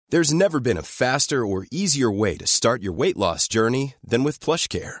There's never been a faster or easier way to start your weight loss journey than with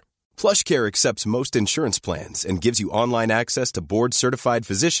PlushCare. PlushCare accepts most insurance plans and gives you online access to board-certified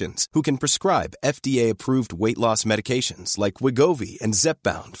physicians who can prescribe FDA-approved weight loss medications like Wegovy and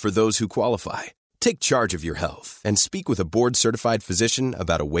Zepbound for those who qualify. Take charge of your health and speak with a board-certified physician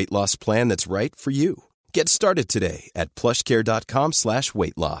about a weight loss plan that's right for you. Get started today at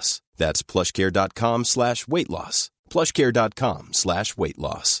plushcare.com/weight loss. That's plushcare.com/weight loss. plushcare.com/weight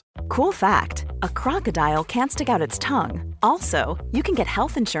loss. Cool fact, a crocodile can't stick out its tongue. Also, you can get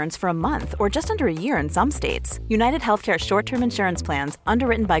health insurance for a month or just under a year in some states. United Healthcare short-term insurance plans,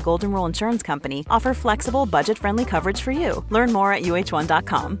 underwritten by Golden Rule Insurance Company, offer flexible, budget-friendly coverage for you. Learn more at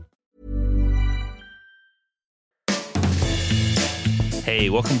uh1.com. Hey,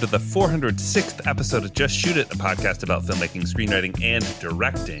 welcome to the 406th episode of Just Shoot It, a podcast about filmmaking, screenwriting, and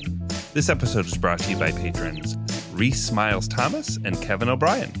directing. This episode is brought to you by patrons Reese Miles Thomas and Kevin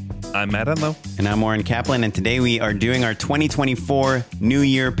O'Brien. I'm Matt Enlow. And I'm Warren Kaplan, and today we are doing our 2024 New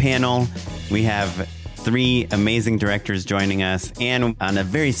Year panel. We have three amazing directors joining us, and on a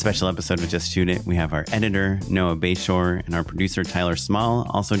very special episode of Just Shoot It, we have our editor, Noah Bayshore, and our producer, Tyler Small,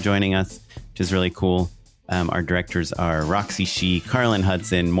 also joining us, which is really cool. Our directors are Roxy Shih, Carlin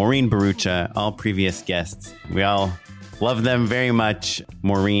Hudson, Maureen Barucha, all previous guests. We all love them very much.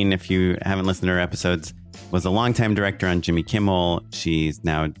 Maureen, if you haven't listened to her episodes, was a longtime director on Jimmy Kimmel. She's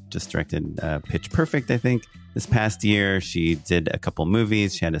now just directed Pitch Perfect, I think, this past year. She did a couple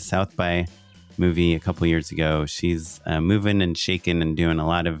movies. She had a South by movie a couple years ago. She's moving and shaking and doing a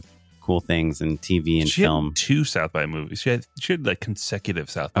lot of cool things in TV and film. Had two South by movies. She had like consecutive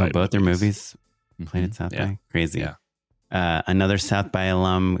South by movies. Both their movies played at South by? Crazy. Yeah. Another South by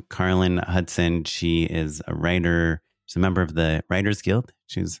alum, Carlin Hudson. She is a writer. She's a member of the Writers Guild.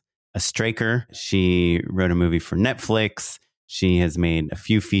 She's a striker. She wrote a movie for Netflix. She has made a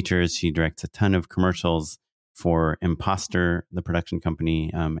few features. She directs a ton of commercials for Imposter, the production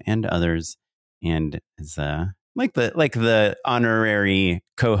company, and others, and is like the honorary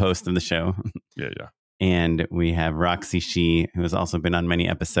co-host of the show. Yeah. And we have Roxy Shih, who has also been on many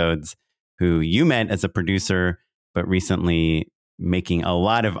episodes, who you met as a producer, but recently making a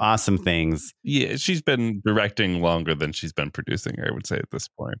lot of awesome things. Yeah, she's been directing longer than she's been producing, I would say, at this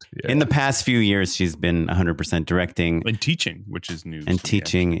point. Yeah. In the past few years, she's been 100% directing. And teaching, which is news. And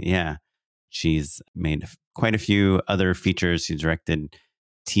teaching, yeah. She's made quite a few other features. She directed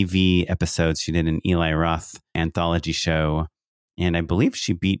TV episodes. She did an Eli Roth anthology show. And I believe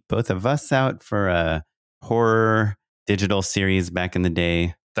she beat both of us out for a horror digital series back in the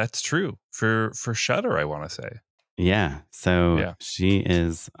day. That's true. For Shudder, I want to say. Yeah. So She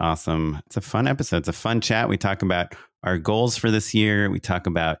is awesome. It's a fun episode. It's a fun chat. We talk about our goals for this year. We talk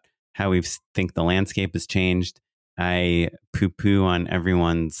about how we think the landscape has changed. I poo-poo on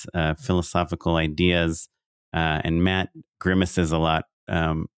everyone's philosophical ideas. And Matt grimaces a lot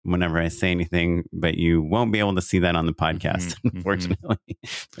whenever I say anything, but you won't be able to see that on the podcast, unfortunately.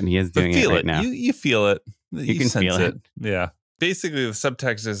 But he is doing it right now. You feel it. You can feel it. Yeah. Basically, the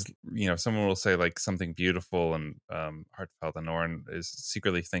subtext is, someone will say like something beautiful and heartfelt, and Oren is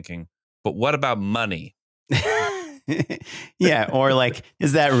secretly thinking, but what about money? Yeah. Or like,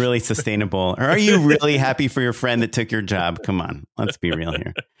 is that really sustainable? Or are you really happy for your friend that took your job? Come on, let's be real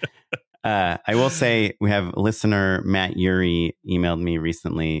here. I will say we have listener Matt Urey emailed me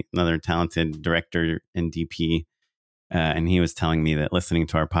recently, another talented director and DP. And he was telling me that listening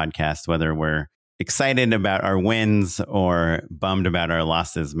to our podcast, whether we're excited about our wins or bummed about our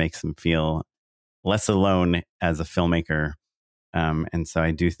losses, makes him feel less alone as a filmmaker. And so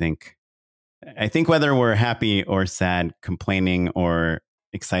I think whether we're happy or sad, complaining or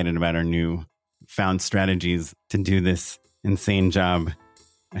excited about our new found strategies to do this insane job,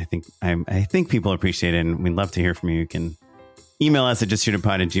 I think people appreciate it, and we'd love to hear from you. You can email us at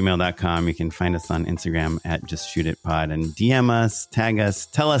justshootitpod@gmail.com. You can find us on Instagram at justshootitpod and DM us, tag us,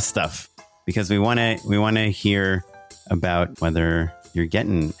 tell us stuff. Because we want to hear about whether you're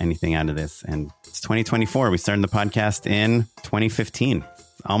getting anything out of this. And it's 2024. We started the podcast in 2015,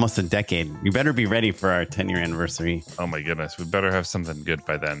 almost a decade. We better be ready for our 10-year anniversary. Oh my goodness, we better have something good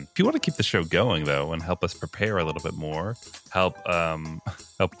by then. If you want to keep the show going though, and help us prepare a little bit more, help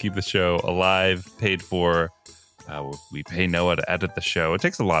keep the show alive, paid for. We pay Noah to edit the show. It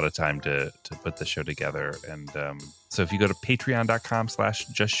takes a lot of time to put the show together. And so if you go to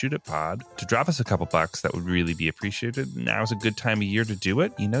patreon.com/justshootitpod to drop us a couple bucks, that would really be appreciated. Now's a good time of year to do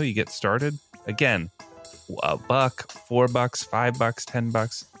it. You get started. Again, $1, $4, $5,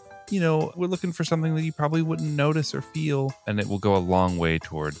 $10. We're looking for something that you probably wouldn't notice or feel. And it will go a long way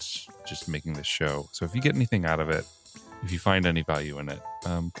towards just making the show. So if you get anything out of it, if you find any value in it,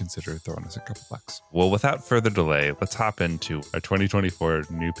 consider throwing us a couple bucks. Well, without further delay, let's hop into our 2024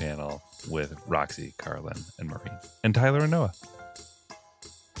 new panel with Roxy, Carlin, and Maureen, and Tyler and Noah.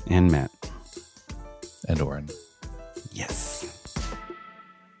 And Matt. And Oren. Yes.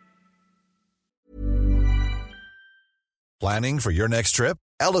 Planning for your next trip?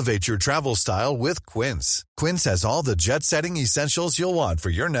 Elevate your travel style with Quince. Quince has all the jet-setting essentials you'll want for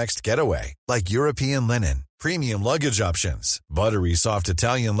your next getaway, like European linen, premium luggage options, buttery soft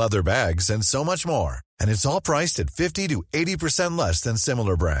Italian leather bags, and so much more. And it's all priced at 50 to 80% less than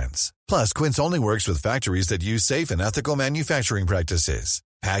similar brands. Plus, Quince only works with factories that use safe and ethical manufacturing practices.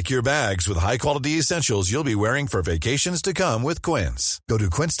 Pack your bags with high-quality essentials you'll be wearing for vacations to come with Quince. Go to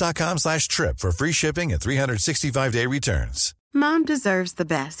quince.com/trip for free shipping and 365-day returns. Mom deserves the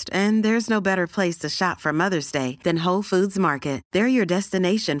best, and there's no better place to shop for Mother's Day than Whole Foods Market. They're your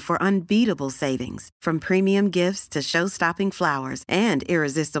destination for unbeatable savings, from premium gifts to show-stopping flowers and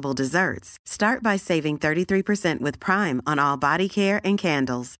irresistible desserts. Start by saving 33% with Prime on all body care and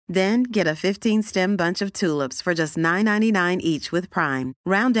candles. Then get a 15-stem bunch of tulips for just $9.99 each with Prime.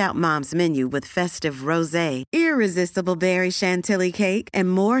 Round out Mom's menu with festive rosé, irresistible berry chantilly cake,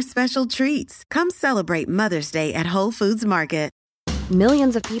 and more special treats. Come celebrate Mother's Day at Whole Foods Market.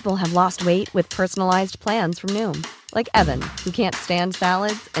 Millions of people have lost weight with personalized plans from Noom. Like Evan, who can't stand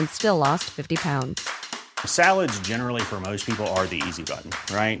salads and still lost 50 pounds. Salads generally for most people are the easy button,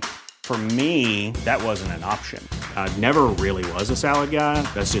 right? For me, that wasn't an option. I never really was a salad guy.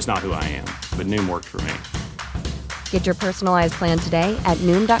 That's just not who I am. But Noom worked for me. Get your personalized plan today at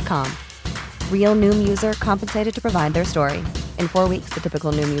Noom.com. Real Noom user compensated to provide their story. In 4 weeks, the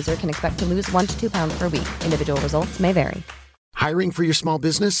typical Noom user can expect to lose 1 to 2 pounds per week. Individual results may vary. Hiring for your small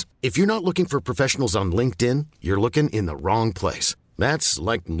business? If you're not looking for professionals on LinkedIn, you're looking in the wrong place. That's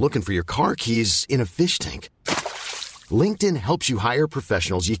like looking for your car keys in a fish tank. LinkedIn helps you hire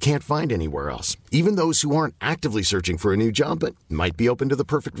professionals you can't find anywhere else, even those who aren't actively searching for a new job but might be open to the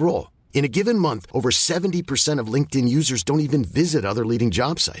perfect role. In a given month, over 70% of LinkedIn users don't even visit other leading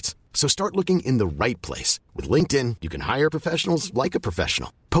job sites. So start looking in the right place. With LinkedIn, you can hire professionals like a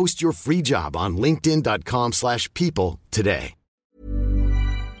professional. Post your free job on linkedin.com/people today.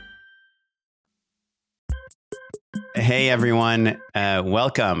 Hey, everyone.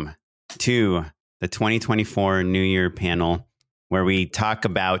 Welcome to the 2024 New Year panel, where we talk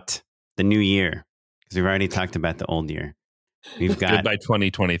about the new year, because we've already talked about the old year. We've got Goodbye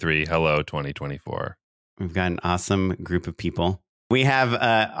 2023. Hello 2024. We've got an awesome group of people. We have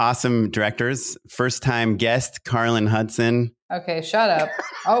awesome directors. First time guest, Carlin Hudson. Okay, shut up.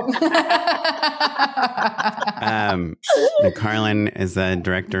 Oh. Carlin is a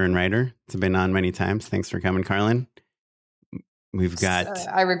director and writer. It's been on many times. Thanks for coming, Carlin. We've got...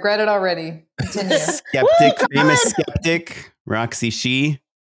 I regret it already. Continue. Famous skeptic, Roxy Shih.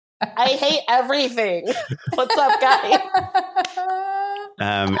 I hate everything. What's up, guys?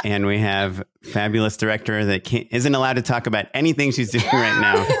 And we have fabulous director that isn't allowed to talk about anything she's doing right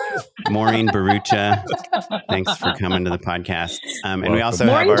now, Maureen Barucha. Thanks for coming to the podcast. And we also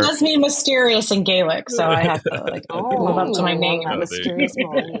Maureen does mean mysterious in Gaelic, so I have to live up to my name. Mysterious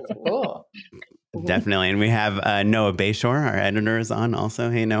Maureen. Cool. Definitely. And we have Noah Bayshore, our editor, is on also.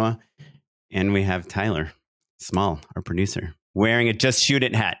 Hey, Noah. And we have Tyler Small, our producer, wearing a Just Shoot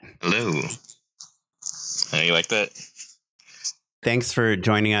It hat. Hello. How you like that? Thanks for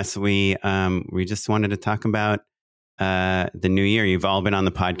joining us. We just wanted to talk about the new year. You've all been on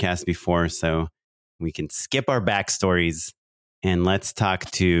the podcast before, so we can skip our backstories and let's talk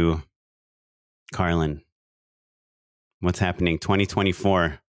to Carlin. What's happening?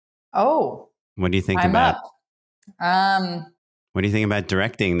 2024. Oh. What do you think I'm about? Up. What do you think about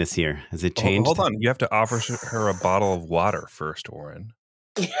directing this year? Has it changed? Hold on. You have to offer her a bottle of water first, Oren.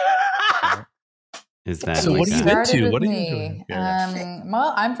 Is that so? What are you into? What are you doing?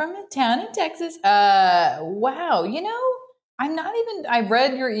 Well, I'm from a town in Texas. Wow. I'm not even. I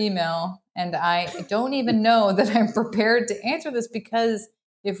read your email, and I don't even know that I'm prepared to answer this, because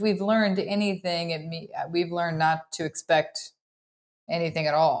if we've learned anything, we've learned not to expect anything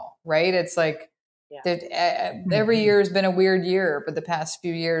at all. Right? It's like every year has been a weird year, but the past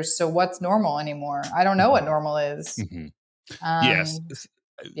few years. So what's normal anymore? I don't know what normal is. Mm-hmm. Yes.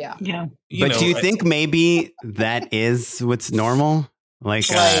 Yeah. But do you think maybe that is what's normal? Like,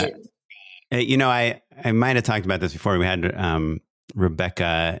 right. I might have talked about this before. We had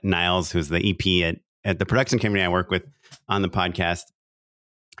Rebecca Niles, who's the EP at the production company I work with, on the podcast.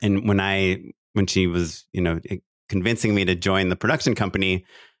 And when she was, convincing me to join the production company,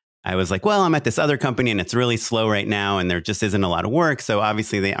 I was like, well, I'm at this other company and it's really slow right now and there just isn't a lot of work. So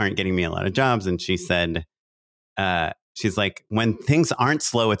obviously they aren't getting me a lot of jobs. And she said, she's like, when things aren't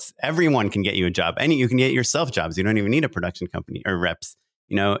slow, it's everyone can get you a job, and you can get yourself jobs. You don't even need a production company or reps.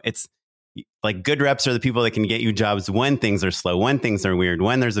 You know, it's like good reps are the people that can get you jobs when things are slow, when things are weird,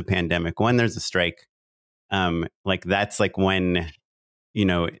 when there's a pandemic, when there's a strike. Like that's like when, you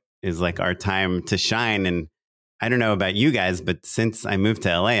know, is like our time to shine. And I don't know about you guys, but since I moved to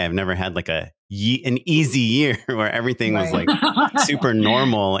LA, I've never had like an easy year where everything was like super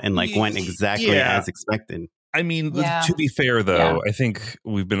normal and like went exactly as expected. I mean, to be fair, though, I think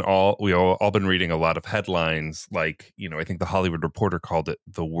we've all been reading a lot of headlines. Like, you know, I think the Hollywood Reporter called it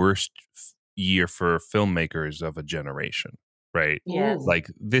the worst year for filmmakers of a generation. Right. Yeah. Like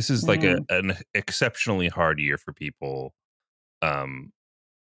this is like an exceptionally hard year for people,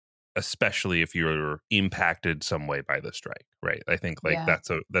 especially if you're impacted some way by the strike. Right. I think like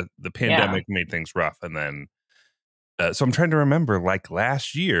the pandemic made things rough. And then so I'm trying to remember, like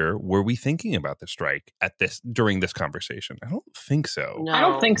last year, were we thinking about the strike during this conversation? I don't think so. No. I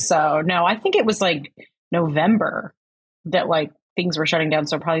don't think so. No, I think it was like November that like things were shutting down.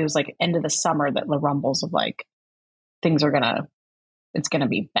 So probably it was like end of the summer that the rumbles of like things are it's gonna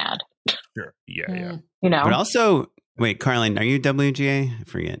be bad. Sure. Yeah. You know. But also, wait, Carlin, are you WGA? I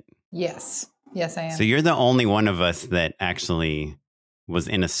forget. Yes, I am. So you're the only one of us that actually was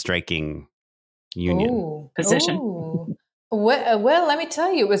in a striking union position. Well, let me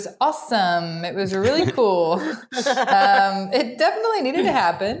tell you, it was awesome. It was really cool. It definitely needed to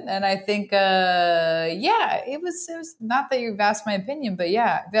happen, and I think, it was not that you've asked my opinion, but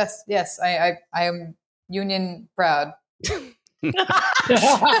yes, I am union proud. You know,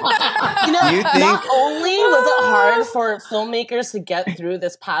 not only was it hard for filmmakers to get through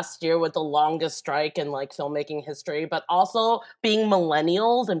this past year with the longest strike in like filmmaking history, but also being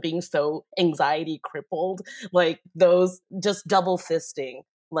millennials and being so anxiety crippled, like those just double fisting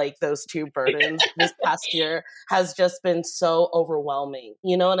like those two burdens this past year has just been so overwhelming.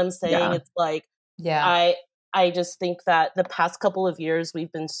 You know what I'm saying? Yeah. It's like, I just think that the past couple of years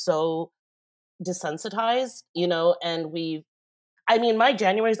we've been so desensitized, you know, and my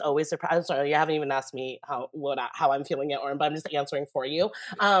January is always surprised. I'm sorry, you haven't even asked me how I'm feeling it, but I'm just answering for you.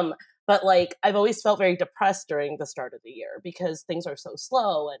 But like, I've always felt very depressed during the start of the year because things are so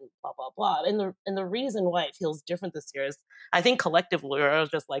slow and blah, blah, blah. And the reason why it feels different this year is I think collectively we're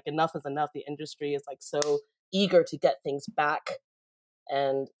just like, enough is enough. The industry is like so eager to get things back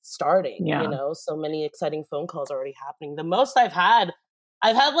and starting, you know, so many exciting phone calls already happening. The most I've had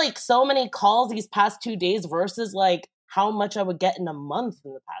like so many calls these past 2 days versus like how much I would get in a month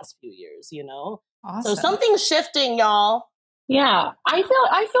in the past few years, you know? Awesome. So something's shifting, y'all. Yeah, I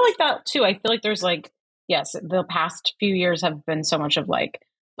feel like that too. I feel like there's like, yes, the past few years have been so much of like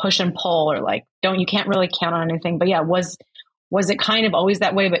push and pull or like, you can't really count on anything. But yeah, was it kind of always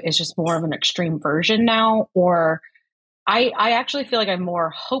that way, but it's just more of an extreme version now? Or I actually feel like I'm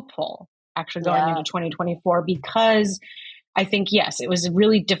more hopeful actually going into 2024 because I think, yes, it was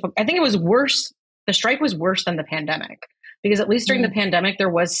really difficult. I think it was worse. The strike was worse than the pandemic because at least during the pandemic, there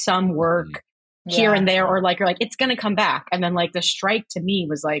was some work here and there, or like, you're like, it's going to come back. And then like the strike to me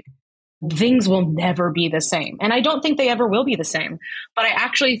was like, things will never be the same. And I don't think they ever will be the same, but I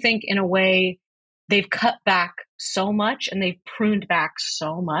actually think in a way they've cut back so much and they've pruned back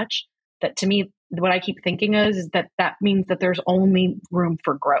so much that to me, what I keep thinking is that means that there's only room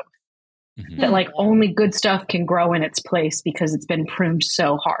for growth. That like only good stuff can grow in its place because it's been pruned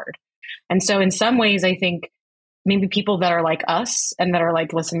so hard. And so in some ways, I think maybe people that are like us and that are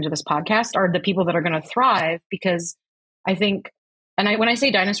like listening to this podcast are the people that are going to thrive because I think, when I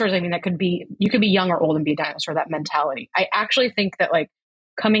say dinosaurs, I mean, you could be young or old and be a dinosaur, that mentality. I actually think that like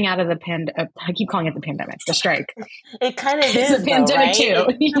coming out of I keep calling it the pandemic, the strike. It kind of is the pandemic right? too.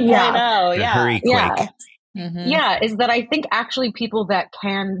 Yeah. I know. Yeah. Hurricane. Yeah. Yeah. Is that I think actually people that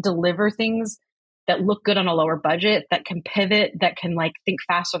can deliver things that look good on a lower budget, that can pivot, that can like think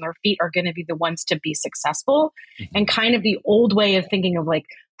fast on their feet are going to be the ones to be successful. And kind of the old way of thinking of like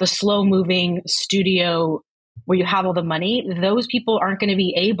the slow moving studio where you have all the money, those people aren't going to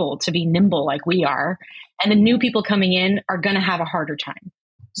be able to be nimble like we are. And the new people coming in are going to have a harder time.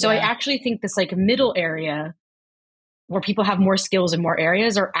 So I actually think this like middle area where people have more skills in more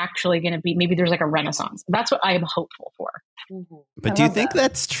areas are actually going to be, maybe there's like a renaissance. That's what I am hopeful for. But do you think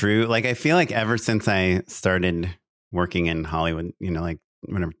that's true? Like, I feel like ever since I started working in Hollywood, you know, like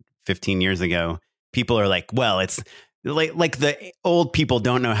whenever 15 years ago, people are like, well, it's like the old people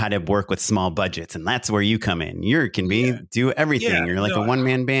don't know how to work with small budgets. And that's where you come in. You can do everything. Yeah, you're like a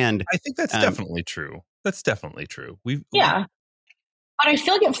one-man band. I think that's definitely true. That's definitely true. But I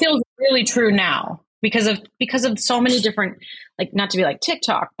feel like it feels really true now because of so many different, like, not to be like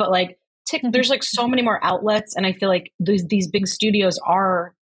TikTok, but like there's like so many more outlets. And I feel like these big studios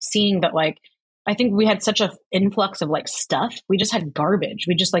are seeing that, like, I think we had such an influx of like stuff. We just had garbage.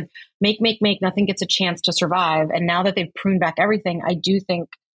 We just like make. Nothing gets a chance to survive. And now that they've pruned back everything, I do think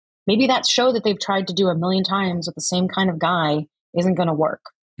maybe that show that they've tried to do a million times with the same kind of guy isn't going to work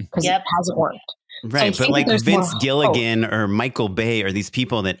because it hasn't worked. Right. So but like Vince Gilligan or Michael Bay or these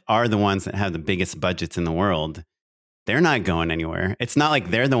people that are the ones that have the biggest budgets in the world, they're not going anywhere. It's not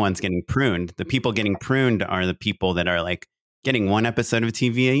like they're the ones getting pruned. The people getting pruned are the people that are like getting one episode of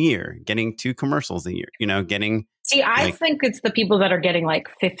TV a year, getting 2 commercials a year, you know, getting. See, I think it's the people that are getting like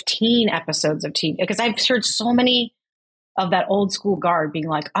 15 episodes of TV, because I've heard so many of that old school guard being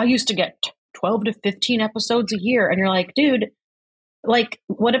like, I used to get 12 to 15 episodes a year. And you're like, dude, like,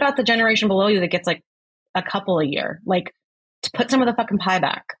 what about the generation below you that gets like a couple a year? Like, to put some of the fucking pie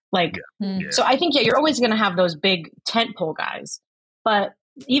back. Like, so I think, you're always going to have those big tentpole guys. But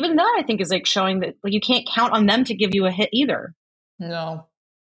even that, I think, is like showing that like you can't count on them to give you a hit either. No.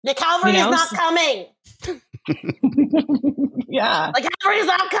 The cavalry is not coming. Yeah. The cavalry is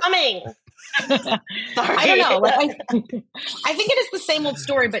not coming. I don't know. Like, I think it is the same old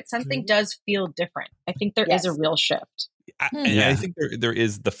story, but something does feel different. I think there is a real shift. I think there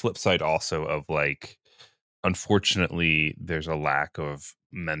is the flip side also of like, unfortunately, there's a lack of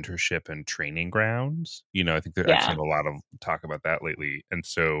mentorship and training grounds. You know, I think I've seen a lot of talk about that lately. And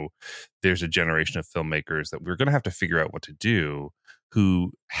so there's a generation of filmmakers that we're going to have to figure out what to do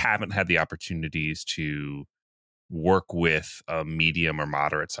who haven't had the opportunities to work with a medium or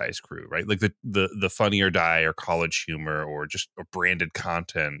moderate size crew, right? Like the Funny or Die or College Humor or just a branded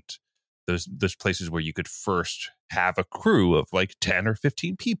content. Those places where you could first have a crew of like 10 or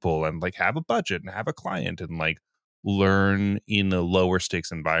 15 people and like have a budget and have a client and like learn in a lower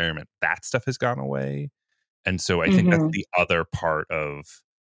stakes environment. That stuff has gone away. And so I think that's the other part of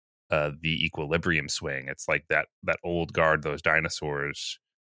the equilibrium swing. It's like that old guard, those dinosaurs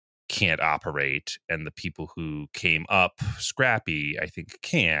can't operate. And the people who came up scrappy, I think,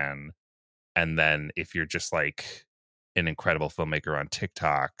 can. And then if you're just like an incredible filmmaker on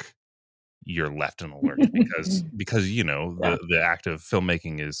TikTok, you're left in a lurch because you know the act of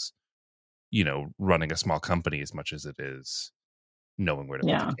filmmaking is, you know, running a small company as much as it is knowing where to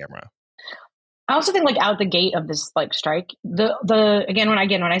put the camera. I also think like out the gate of this like strike, the again when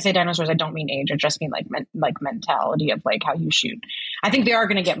I say dinosaurs, I don't mean age. I just mean like mentality of like how you shoot. I think they are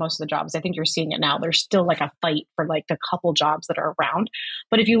going to get most of the jobs. I think you're seeing it now. There's still like a fight for like the couple jobs that are around.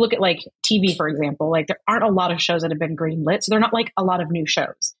 But if you look at like TV, for example, like there aren't a lot of shows that have been greenlit, so they're not like a lot of new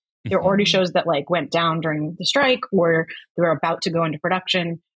shows. There are already shows that like went down during the strike or they're about to go into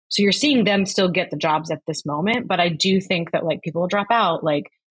production. So you're seeing them still get the jobs at this moment. But I do think that like people will drop out.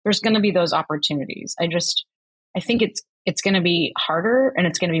 Like there's going to be those opportunities. I think it's going to be harder and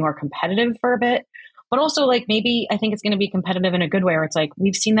it's going to be more competitive for a bit. But also like maybe I think it's going to be competitive in a good way where it's like,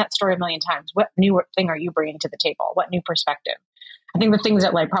 we've seen that story a million times. What new thing are you bringing to the table? What new perspective? I think the things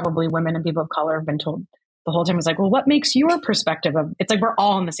that like probably women and people of color have been told the whole time is like, well, what makes your perspective of, it's like, we're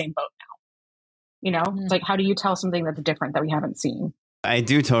all in the same boat now. You know, it's like, how do you tell something that's different that we haven't seen? I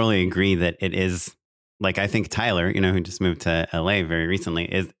do totally agree that it is like, I think Tyler, you know, who just moved to LA very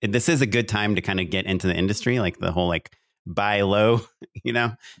recently this is a good time to kind of get into the industry. Like the whole, like buy low, you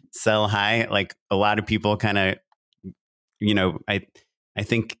know, sell high. Like a lot of people kind of, you know, I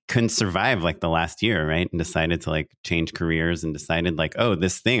think couldn't survive like the last year. Right. And decided to like change careers and decided like, oh,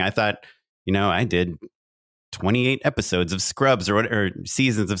 this thing I thought, you know, I did 28 episodes of Scrubs or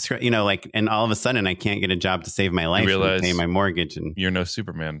seasons of Scrubs, you know, like, and all of a sudden I can't get a job to save my life and pay my mortgage. And you're no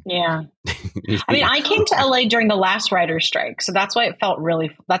Superman. Yeah. I mean, I came to LA during the last writer's strike. So that's why it felt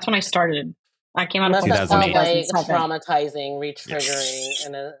that's when I started. I came out of 2008. Like traumatizing, retriggering.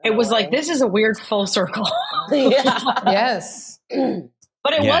 And it was like, this is a weird full circle. Yes.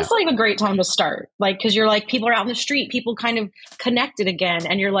 But it was like a great time to start. Like, cause you're like, people are out in the street, people kind of connected again.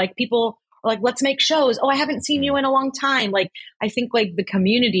 And you're like, people like, let's make shows. Oh, I haven't seen you in a long time. Like, I think like the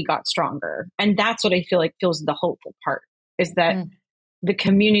community got stronger. And that's what I feel like feels the hopeful part is that the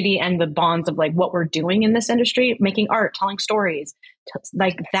community and the bonds of like what we're doing in this industry, making art, telling stories,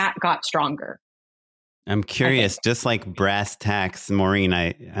 like that got stronger. I'm curious, just like brass tacks, Maureen,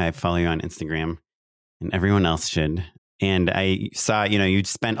 I follow you on Instagram and everyone else should. And I saw, you know, you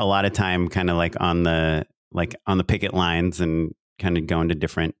spent a lot of time kind of like on the picket lines and kind of going to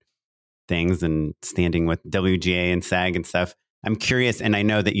different things and standing with WGA and SAG and stuff. I'm curious, and I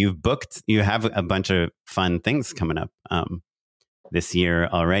know that you have a bunch of fun things coming up this year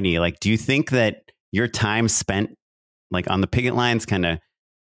already. Like, do you think that your time spent like on the picket lines kind of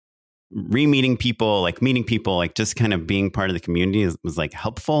re-meeting people, like meeting people, like just kind of being part of the community was like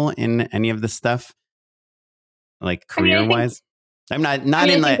helpful in any of this stuff, like career wise? I'm not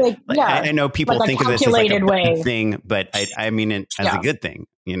in like I know people like think of this as like a way. bad thing, but I mean it as a good thing,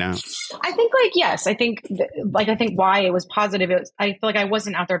 you know? I think like, yes, I think why it was positive. I feel like I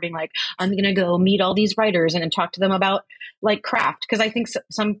wasn't out there being like, I'm going to go meet all these writers and talk to them about like craft. Cause I think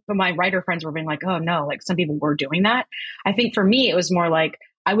some of my writer friends were being like, oh no, like some people were doing that. I think for me, it was more like,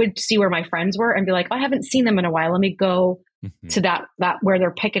 I would see where my friends were and be like, oh, I haven't seen them in a while. Let me go to that where they're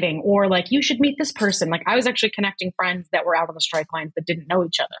picketing, or like, you should meet this person. Like I was actually connecting friends that were out on the strike lines that didn't know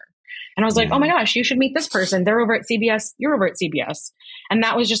each other. And I was like, oh my gosh, you should meet this person. They're over at CBS. You're over at CBS. And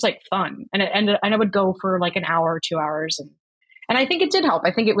that was just like fun. And I would go for like an hour or 2 hours. And I think it did help.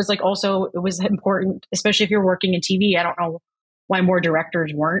 I think it was like also, it was important, especially if you're working in TV. I don't know why more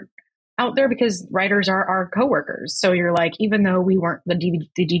directors weren't out there, because writers are our coworkers. So you're like, even though we weren't, the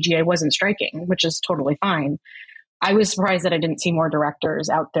DGA wasn't striking, which is totally fine. I was surprised that I didn't see more directors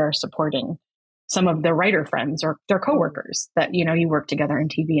out there supporting some of their writer friends or their coworkers that, you know, you work together in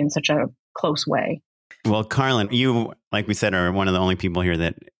TV in such a close way. Well, Carlin, you, like we said, are one of the only people here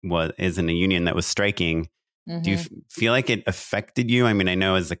that is in a union that was striking. Mm-hmm. Do you feel like it affected you? I mean, I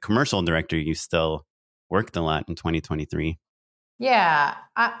know as a commercial director, you still worked a lot in 2023. Yeah.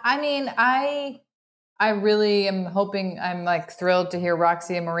 I mean, I really am hoping, I'm like thrilled to hear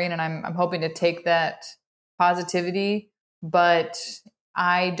Roxy and Maureen, and I'm hoping to take that positivity, but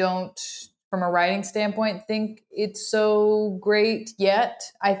I don't, from a writing standpoint, think it's so great yet.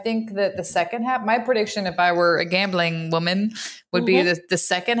 I think that the second half, my prediction, if I were a gambling woman, would be the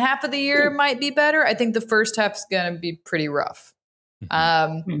second half of the year might be better. I think the first half's going to be pretty rough.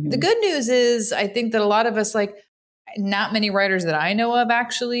 The good news is I think that a lot of us, like, not many writers that I know of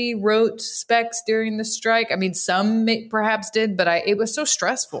actually wrote specs during the strike. I mean, some perhaps did, but it was so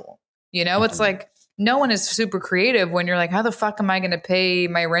stressful. You know, it's like, no one is super creative when you're like, how the fuck am I going to pay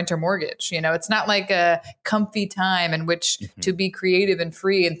my rent or mortgage? You know, it's not like a comfy time in which to be creative and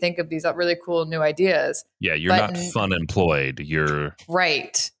free and think of these really cool new ideas. Yeah, you're not fun employed. You're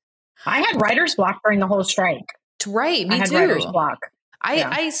right. I had writer's block during the whole strike. Right, me I had too. writer's block.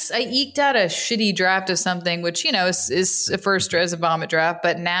 I eked out a shitty draft of something, which, you know, is a first as a vomit draft.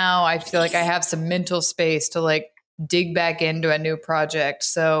 But now I feel like I have some mental space to like dig back into a new project.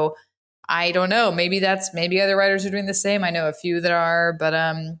 So I don't know. Maybe other writers are doing the same. I know a few that are, but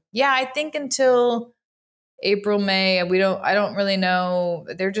yeah, I think until April, May, I don't really know.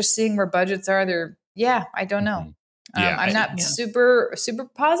 They're just seeing where budgets are. I don't know. I'm not super, super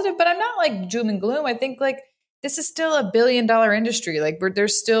positive, but I'm not like doom and gloom. I think like this is still $1 billion industry. Like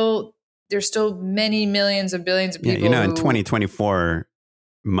there's still many millions of billions of people. Yeah, you know, in 2024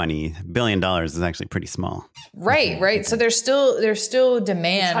 money, $1 billion is actually pretty small. Right. So there's still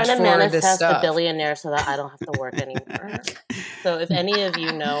demand I'm trying to for manifest this stuff. a billionaire so that I don't have to work anymore. So if any of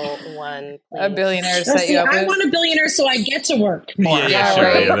you know one, please. A billionaire set you up I with. want a billionaire so I get to work more. Yeah, sure.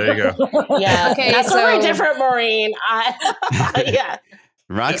 right. Yeah, there you go. Yeah, Okay, that's so- very different, Maureen. Yeah.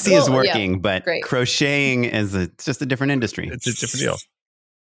 Roxy is working, but crocheting is just a different industry. It's a different deal.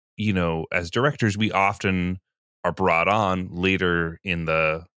 You know, as directors, we often are brought on later in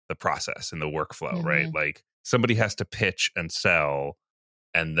the process, in the workflow, right? Like somebody has to pitch and sell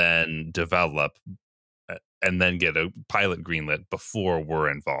and then develop and then get a pilot greenlit before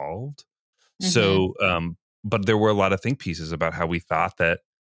we're involved. So, but there were a lot of think pieces about how we thought that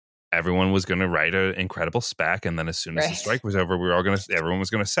everyone was going to write an incredible spec, and then as soon as the strike was over, everyone was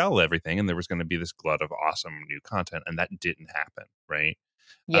going to sell everything, and there was going to be this glut of awesome new content, and that didn't happen, right?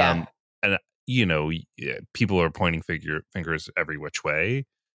 Yeah. And you know, people are pointing fingers every which way.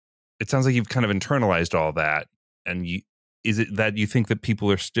 It sounds like you've kind of internalized all that, and is it that you think that people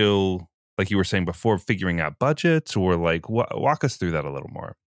are still, like you were saying before, figuring out budgets, or like walk us through that a little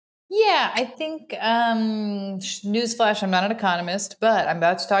more? Yeah, I think, newsflash, I'm not an economist, but I'm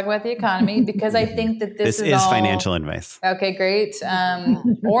about to talk about the economy because I think that this is all financial advice. Okay, great.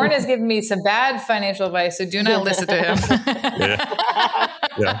 Oren has given me some bad financial advice, so do not listen to him.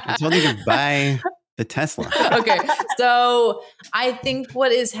 I told you to buy the Tesla. Okay, so I think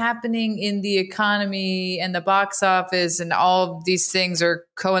what is happening in the economy and the box office and all of these things are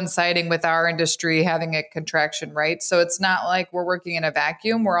coinciding with our industry having a contraction, right? So it's not like we're working in a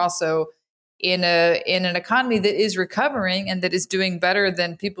vacuum. We're also in an economy that is recovering and that is doing better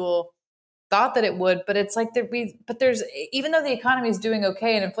than people thought that it would. But it's like there's even though the economy is doing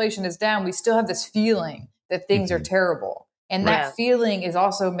okay and inflation is down, we still have this feeling that things are terrible. And that feeling is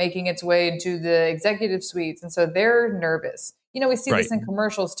also making its way into the executive suites. And so they're nervous. You know, we see this in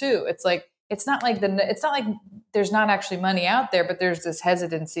commercials too. It's like, it's not like there's not actually money out there, but there's this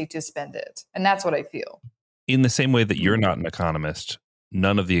hesitancy to spend it. And that's what I feel. In the same way that you're not an economist,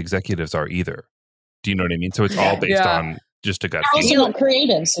 none of the executives are either. Do you know what I mean? So it's all based on just a gut feeling. Also not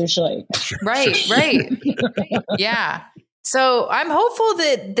creatives usually. Right. Yeah. So I'm hopeful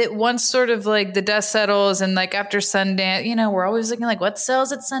that once sort of like the dust settles and like after Sundance, you know, we're always looking like what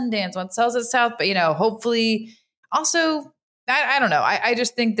sells at Sundance, what sells at South, but you know, hopefully also, I don't know. I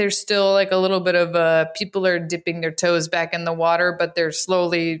just think there's still like a little bit of people are dipping their toes back in the water, but they're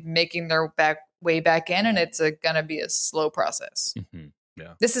slowly making their way back in, and it's going to be a slow process. Mm-hmm.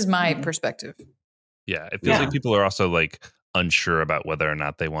 Yeah. This is my perspective. Yeah. It feels like people are also like unsure about whether or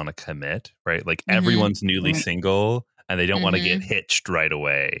not they want to commit, right? Like everyone's newly single and they don't want to get hitched right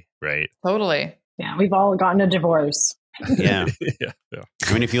away, right? Totally. Yeah. We've all gotten a divorce. Yeah.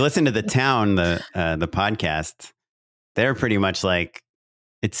 I mean, if you listen to The Town, the podcast, they're pretty much like,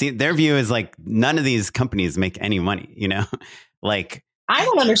 their view is like none of these companies make any money, you know? Like, I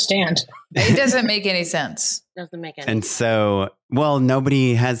don't understand. It doesn't make any sense. Doesn't make any sense. And so, well,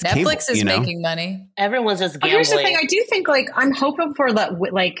 nobody has Netflix cable, is making money. Everyone's just gambling. Here's the thing. I do think like I'm hoping for that.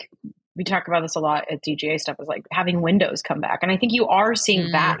 Like we talk about this a lot at DGA stuff is like having windows come back. And I think you are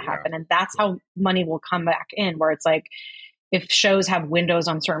seeing that happen. And that's how money will come back in, where it's like, if shows have windows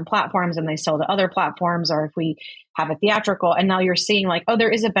on certain platforms and they sell to other platforms, or if we have a theatrical and now you're seeing like, oh, there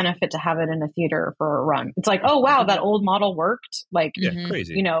is a benefit to have it in a theater for a run. It's like, oh, wow, that old model worked. Like,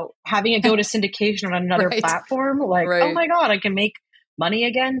 crazy. You know, having it go to syndication on another platform, like, oh my God, I can make money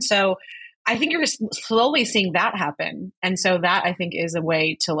again. So I think you're slowly seeing that happen. And so that I think is a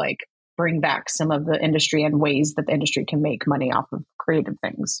way to like bring back some of the industry and ways that the industry can make money off of creative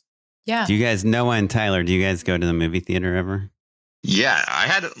things. Yeah. Do you guys, Noah and Tyler, do you guys go to the movie theater ever? Yeah, I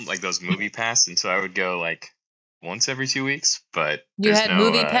had like those movie pass, and so I would go like once every 2 weeks. But you had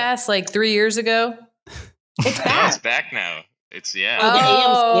movie pass like 3 years ago. It's back. It's back now. It's the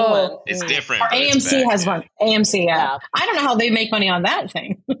AMC one. It's different. AMC has one. AMC, yeah. I don't know how they make money on that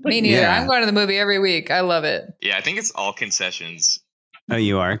thing. Me neither. I'm going to the movie every week. I love it. Yeah, I think it's all concessions. Oh,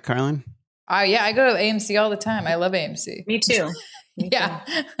 you are, Carlin? Yeah, I go to AMC all the time. I love AMC. Me too. Yeah.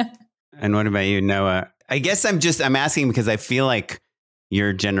 And what about you, Noah? I guess I'm asking because I feel like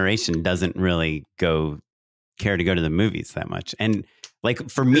your generation doesn't really care to go to the movies that much. And like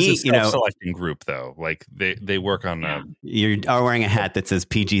for me, this is a self-selecting group though. Like they work on you are wearing a hat that says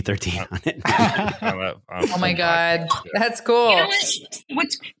PG-13 on it. Oh my God. That's cool.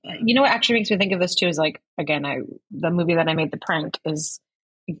 You know what actually makes me think of this too is like, again, the movie that I made, The Prank, is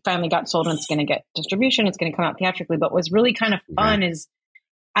it finally got sold and it's going to get distribution. It's going to come out theatrically. But what's really kind of fun is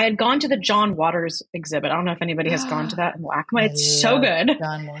I had gone to the John Waters exhibit. I don't know if anybody has gone to that in LACMA. It's so good.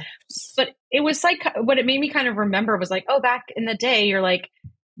 John Waters. But it was like, what it made me kind of remember was like, oh, back in the day, you're like,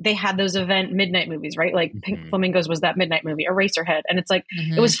 they had those event midnight movies, right? Like Pink Flamingos was that midnight movie, Eraserhead. And it's like,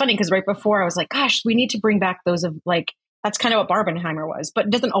 it was funny because right before I was like, gosh, we need to bring back those of like, that's kind of what Barbenheimer was, but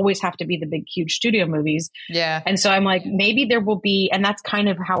it doesn't always have to be the big, huge studio movies. Yeah. And so I'm like, maybe there will be, and that's kind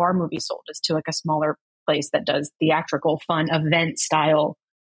of how our movie sold, is to like a smaller place that does theatrical, fun event style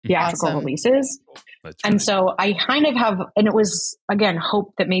theatrical releases. And so I kind of have, and it was, again,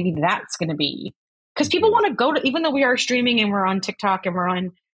 hope that maybe that's going to be, because people want to go to, even though we are streaming and we're on TikTok and we're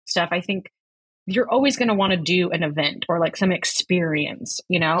on stuff, I think you're always going to want to do an event or like some experience,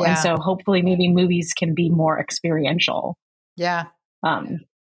 you know? Yeah. And so hopefully maybe movies can be more experiential. Yeah.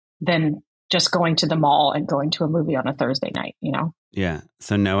 Than just going to the mall and going to a movie on a Thursday night, you know? Yeah.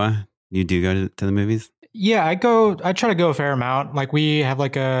 So Noah, you do go to the movies? Yeah, I try to go a fair amount. Like we have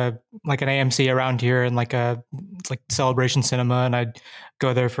like an AMC around here and it's like Celebration Cinema, and I'd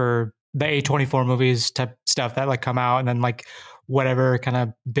go there for the A24 movies type stuff that like come out, and then like whatever kind of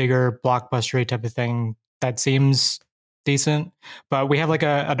bigger blockbustery type of thing that seems decent. But we have like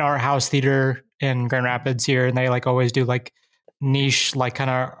an art house theater in Grand Rapids here, and they like always do like niche, like kind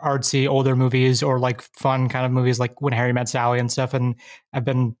of artsy older movies or like fun kind of movies like When Harry Met Sally and stuff. And I've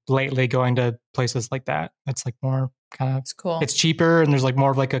been lately going to places like that. It's like more kind of, it's cool. It's cheaper, and there's like more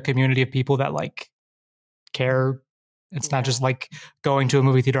of like a community of people that like care. It's not just like going to a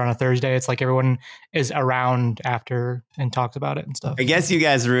movie theater on a Thursday. It's like everyone is around after and talks about it and stuff. I guess you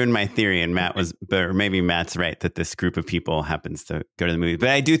guys ruined my theory, and maybe Matt's right that this group of people happens to go to the movie. But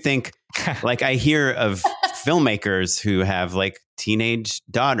I do think, like, I hear of filmmakers who have like teenage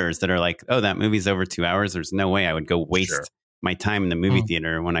daughters that are like, oh, that movie's over 2 hours. There's no way I would go waste my time in the movie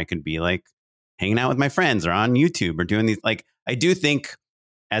theater when I could be like hanging out with my friends or on YouTube or doing these. Like, I do think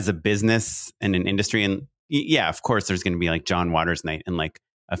as a business and an industry, and yeah, of course, there's going to be like John Waters night and like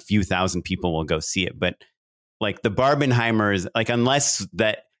a few thousand people will go see it. But like the Barbenheimers, like unless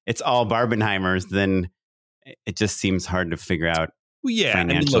that it's all Barbenheimers, then it just seems hard to figure out. Well, yeah,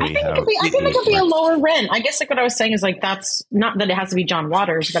 financially, I think it could be a lower rent. I guess like what I was saying is like, that's not that it has to be John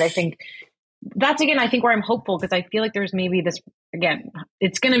Waters, but I think that's, again, I think where I'm hopeful, because I feel like there's maybe this, again,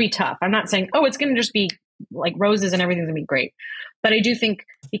 it's going to be tough. I'm not saying, it's going to just be like roses and everything's going to be great. But I do think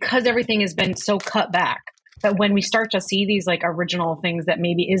because everything has been so cut back, that when we start to see these like original things that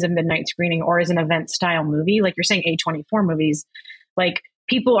maybe is a midnight screening or is an event style movie, like you're saying A24 movies, like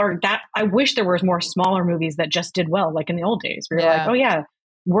people are that, I wish there was more smaller movies that just did well, like in the old days. We were like, oh yeah,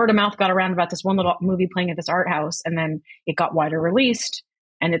 word of mouth got around about this one little movie playing at this art house, and then it got wider released.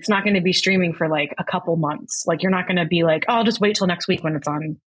 And it's not going to be streaming for like a couple months. Like you're not going to be like, I'll just wait till next week when it's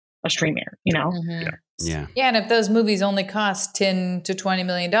on a streamer, you know? Mm-hmm. Yeah. Yeah. And if those movies only cost $10 to $20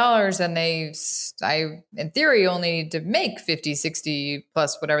 million and in theory, only need to make 50, 60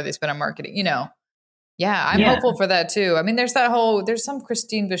 plus whatever they spend on marketing, you know? Yeah. I'm hopeful for that too. I mean, there's some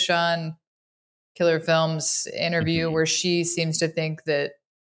Christine Vachon Killer Films interview where she seems to think that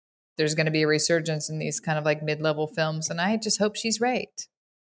there's going to be a resurgence in these kind of like mid-level films. And I just hope she's right.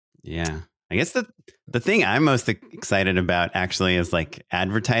 Yeah. I guess the thing I'm most excited about actually is like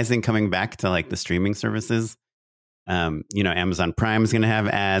advertising coming back to like the streaming services. Amazon Prime is going to have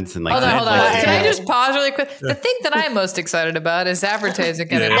ads and like. Hold on. Can I just pause really quick? The thing that I'm most excited about is advertising.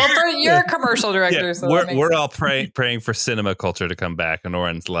 You're a commercial director, yeah. so we're all praying for cinema culture to come back. And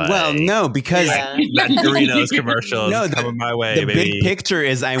Oren's like, well, no, because that Doritos commercial is coming my way. The baby. big picture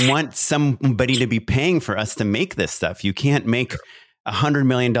is I want somebody to be paying for us to make this stuff. You can't make $100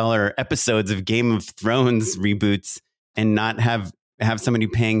 million episodes of Game of Thrones reboots and not have somebody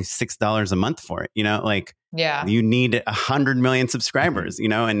paying $6 a month for it. You know, like, you need 100 million subscribers, you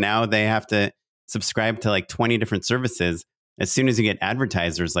know, and now they have to subscribe to like 20 different services. As soon as you get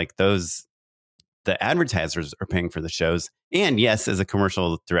advertisers like those, the advertisers are paying for the shows. And yes, as a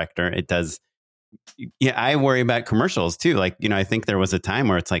commercial director, it does. Yeah, I worry about commercials too. Like, you know, I think there was a time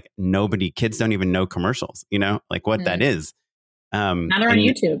where it's like kids don't even know commercials, you know, like what that is. Now they're on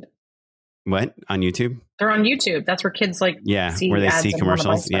YouTube. What? On YouTube? They're on YouTube. That's where kids like see where they ads see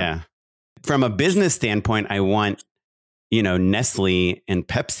commercials. Yeah. From a business standpoint, I want, Nestle and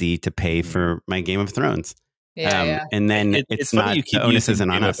Pepsi to pay for my Game of Thrones. Yeah. And then it's not, you keep the onus isn't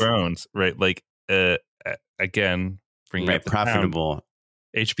on Game of us. Thrones, right? Like, again, bringing up the profitable. Town,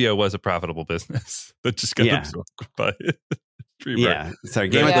 HBO was a profitable business, but just got absorbed by streamer. Yeah. Sorry,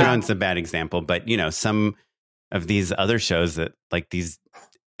 Game of Thrones is a bad example, but some of these other shows that like these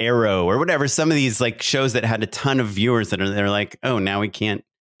Arrow or whatever, some of these like shows that had a ton of viewers they're like, oh, now we can't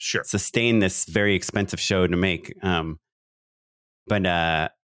sustain this very expensive show to make. What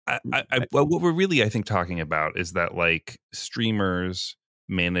we're really, I think, talking about is that like streamers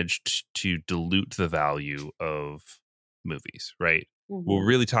managed to dilute the value of movies, right? Mm-hmm. We're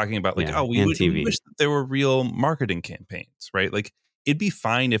really talking about like, we wish that there were real marketing campaigns, right? Like it'd be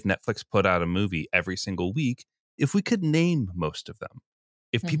fine if Netflix put out a movie every single week if we could name most of them.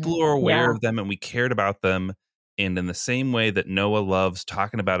 If people are aware of them and we cared about them, and in the same way that Noah loves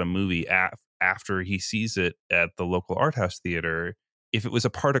talking about a movie after he sees it at the local art house theater, if it was a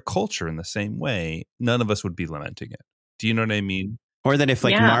part of culture in the same way, none of us would be lamenting it. Do you know what I mean? Or that if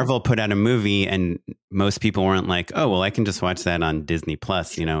like Marvel put out a movie and most people weren't like, oh, well, I can just watch that on Disney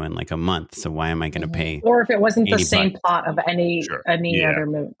Plus, in like a month. So why am I going to pay? Or if it wasn't the same plot of any other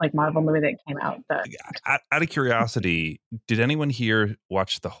movie, like Marvel movie that came out. Out of curiosity, did anyone here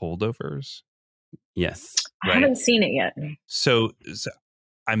watch The Holdovers? Yes. I haven't seen it yet. So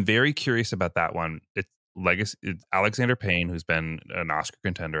I'm very curious about that one. It's Alexander Payne, who's been an Oscar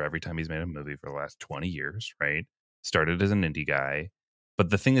contender every time he's made a movie for the last 20 years, right? Started as an indie guy.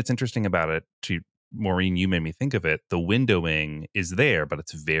 But the thing that's interesting about it, Maureen, you made me think of it, the windowing is there, but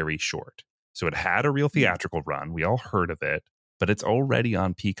it's very short. So it had a real theatrical run. We all heard of it, but it's already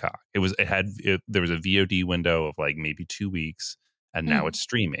on Peacock. There was a VOD window of like maybe 2 weeks, and now it's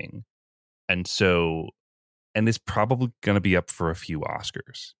streaming. And it's probably going to be up for a few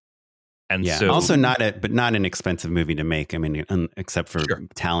Oscars. And also not an expensive movie to make. I mean, except for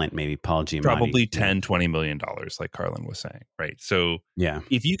talent, maybe Paul Giamatti. Probably $10-20 million, like Carlin was saying, right? So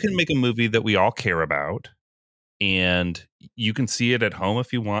if you can make a movie that we all care about, and you can see it at home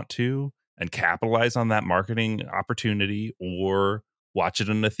if you want to, and capitalize on that marketing opportunity, or watch it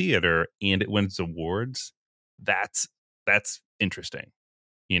in the theater and it wins awards, that's interesting.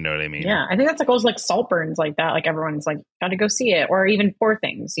 You know what I mean? Yeah, I think that's like goes like Saltburns like that. Like everyone's like, got to go see it, or even Poor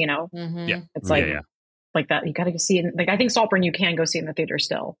Things. Mm-hmm. Yeah, it's like like that. You got to go see it. Like I think Saltburn you can go see in the theater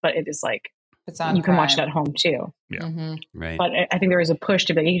still, but it is like you can watch it at home too. Yeah, right. But I think there is a push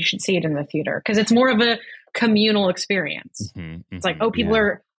to be you should see it in the theater because it's more of a communal experience. It's like people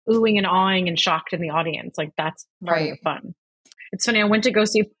are oohing and awing and shocked in the audience. Like that's part of the fun. It's funny. I went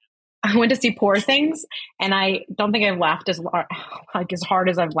to see Poor Things, and I don't think I've laughed as hard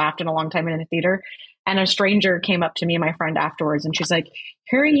as I've laughed in a long time in a theater. And a stranger came up to me and my friend afterwards, and she's like,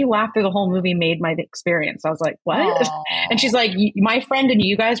 hearing you laugh through the whole movie made my experience. I was like, what? Aww. And she's like, my friend and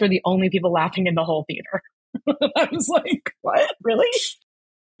you guys were the only people laughing in the whole theater. I was like, what? Really?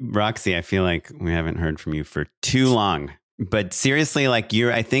 Roxy, I feel like we haven't heard from you for too long. But seriously, like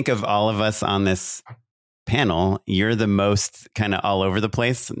I think of all of us on this panel, you're the most kind of all over the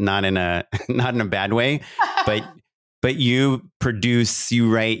place, not in a bad way, but you produce,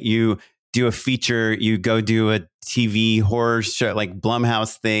 you write, you do a feature, you go do a TV horror show like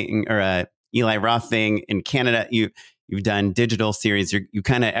Blumhouse thing or a Eli Roth thing in Canada. You've done digital series. You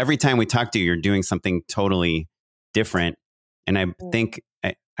kind of every time we talk to you, you're doing something totally different. And I think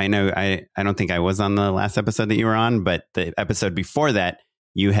I know I don't think I was on the last episode that you were on, but the episode before that,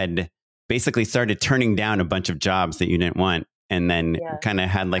 you had basically started turning down a bunch of jobs that you didn't want, and then kind of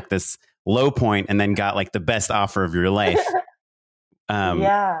had like this low point, and then got like the best offer of your life.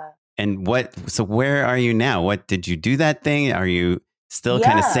 And so where are you now? What did you do that thing? Are you still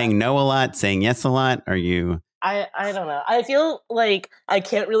kind of saying no a lot, saying yes a lot? Are you? I don't know. I feel like I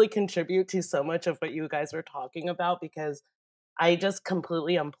can't really contribute to so much of what you guys are talking about because I just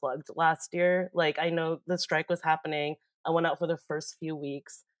completely unplugged last year. Like I know the strike was happening. I went out for the first few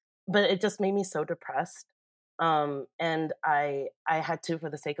weeks, but it just made me so depressed. And I had to, for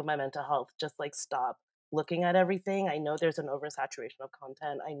the sake of my mental health, just like stop looking at everything. I know there's an oversaturation of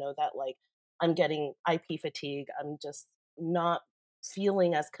content. I know that like I'm getting IP fatigue. I'm just not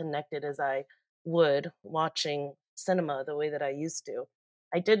feeling as connected as I would watching cinema the way that I used to.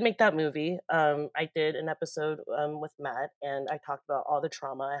 I did make that movie. I did an episode with Matt, and I talked about all the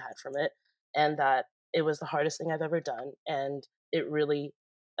trauma I had from it, and that it was the hardest thing I've ever done, and it really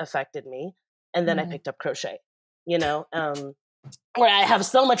affected me. And then I picked up crochet, where I have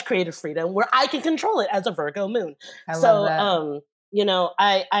so much creative freedom, where I can control it as a Virgo moon. I love that.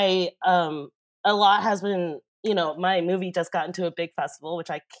 A lot has been, my movie just got into a big festival, which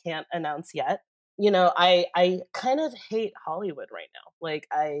I can't announce yet. I kind of hate Hollywood right now. Like,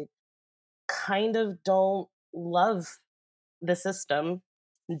 I kind of don't love the system.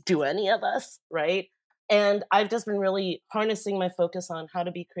 Do any of us, right? And I've just been really harnessing my focus on how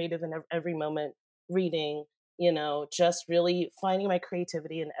to be creative in every moment, reading, just really finding my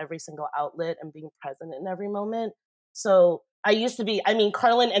creativity in every single outlet and being present in every moment. So I used to be,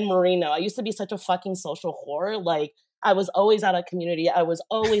 Carlin and Marino, I used to be such a fucking social whore. Like, I was always out of community. I was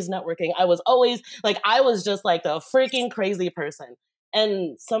always networking. I was always I was just like the freaking crazy person.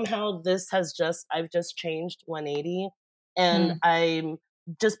 And somehow I've just changed 180. And I'm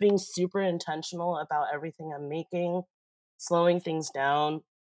just being super intentional about everything I'm making, slowing things down.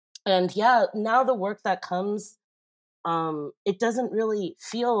 And now the work that comes, it doesn't really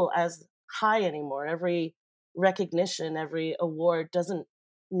feel as high anymore. Every recognition, every award doesn't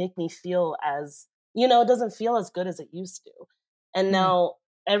make me feel as, it doesn't feel as good as it used to. And now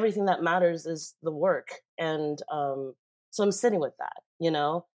everything that matters is the work. And so I'm sitting with that,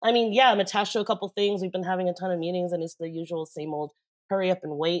 I'm attached to a couple things. We've been having a ton of meetings, and it's the usual same old hurry up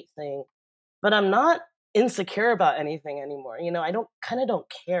and wait thing. But I'm not insecure about anything anymore. I don't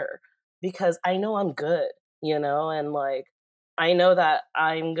care, because I know I'm good, and I know that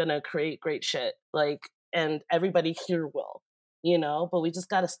I'm going to create great shit, and everybody here will, but we just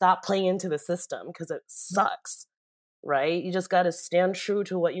got to stop playing into the system because it sucks, right? You just got to stand true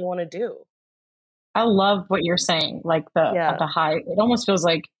to what you want to do. I love what you're saying. Like at the high, it almost feels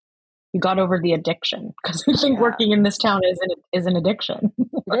like you got over the addiction, because I think working in this town is an addiction.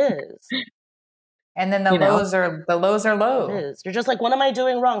 It is. And then the lows are low. It is. You're just like, what am I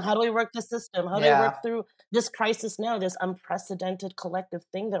doing wrong? How do I work the system? How do I work through this crisis now, this unprecedented collective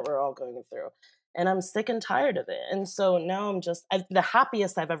thing that we're all going through? And I'm sick and tired of it. And so now I'm the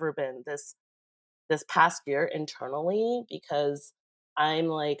happiest I've ever been this past year internally, because I'm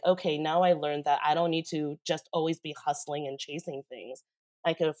like, okay, now I learned that I don't need to just always be hustling and chasing things.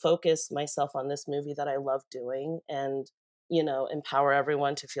 I can focus myself on this movie that I love doing and, empower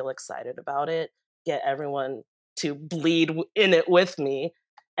everyone to feel excited about it, get everyone to bleed in it with me.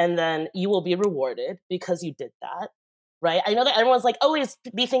 And then you will be rewarded because you did that. Right. I know that everyone's like, always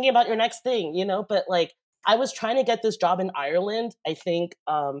be thinking about your next thing, but I was trying to get this job in Ireland, I think,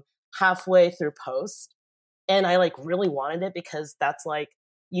 halfway through post. And I really wanted it because that's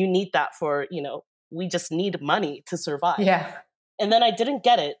you need that for, we just need money to survive. Yeah. And then I didn't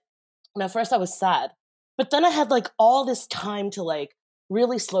get it. And at first I was sad, but then I had all this time to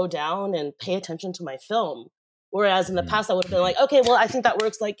really slow down and pay attention to my film. Whereas in the past, I would have been like, okay, well, I think that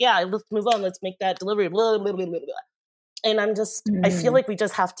works. Like, yeah, let's move on. Let's make that delivery. Blah, blah, blah, blah, blah. And I feel like we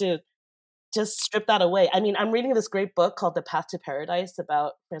just have to just strip that away. I mean, I'm reading this great book called The Path to Paradise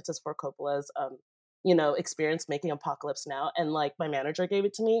about Francis Ford Coppola's, experience making Apocalypse Now. And like my manager gave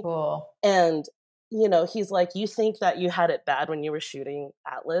it to me. Cool. And, he's like, you think that you had it bad when you were shooting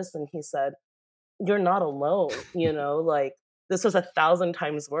Atlas? And he said, you're not alone, like this was 1,000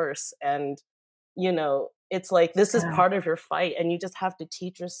 times worse. And, it's like, this is part of your fight. And you just have to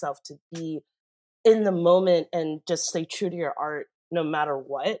teach yourself to be in the moment and just stay true to your art no matter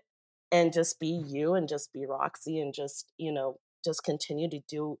what. And just be you and just be Roxy and just, just continue to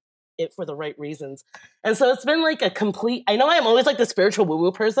do it for the right reasons. And so it's been like I know I'm always like the spiritual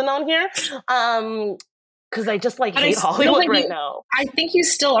woo-woo person on here. Because I just like hate Hollywood right now. I think you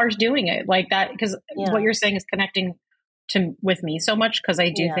still are doing it like that because what you're saying is connecting with me so much. Because I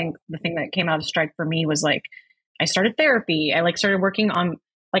do think the thing that came out of strike for me was like, I started therapy. I started working on,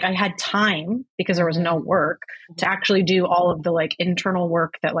 I had time because there was no work to actually do all of the internal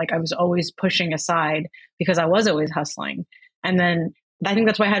work that I was always pushing aside because I was always hustling. And then I think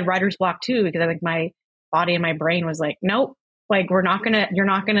that's why I had writer's block too, because I think my body and my brain was like, nope, you're not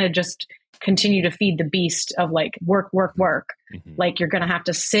gonna just continue to feed the beast of work. Mm-hmm. You're gonna have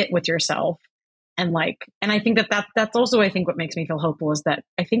to sit with yourself. And I think that's also, I think what makes me feel hopeful is that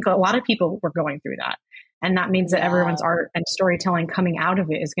I think a lot of people were going through that. And that means that everyone's art and storytelling coming out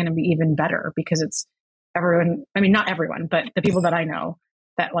of it is going to be even better because it's everyone. I mean, not everyone, but the people that I know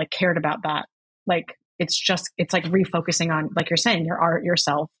that cared about that. It's refocusing on, like you're saying, your art,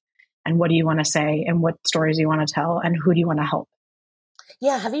 yourself, and what do you want to say and what stories do you want to tell and who do you want to help?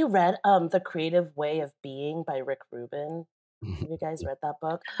 Yeah. Have you read The Creative Way of Being by Rick Rubin? Have you guys read that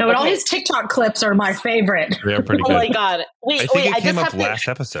book? No, but all his TikTok clips are my favorite. They're pretty good. Oh my God. I think it came up last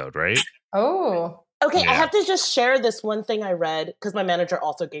episode, right? Oh. Okay, yeah. I have to just share this one thing I read because my manager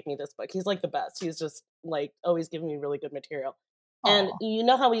also gave me this book. He's the best. He's just always giving me really good material. Aww. And you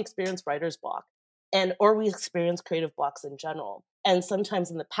know how we experience writer's block or we experience creative blocks in general. And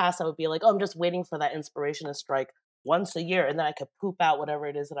sometimes in the past I would be like, oh, I'm just waiting for that inspiration to strike once a year and then I could poop out whatever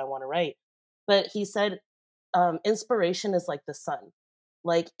it is that I want to write. But he said, inspiration is like the sun.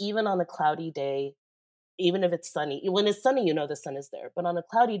 Even on a cloudy day, even if it's sunny, when it's sunny, the sun is there. But on a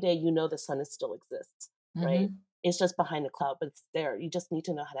cloudy day, the sun still exists, right? It's just behind a cloud, but it's there. You just need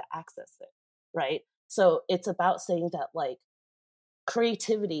to know how to access it, right? So it's about saying that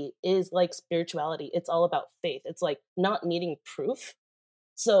creativity is like spirituality. It's all about faith. It's not needing proof.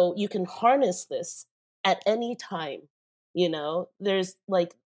 So you can harness this at any time, There's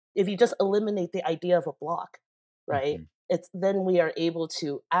if you just eliminate the idea of a block, right? It's then we are able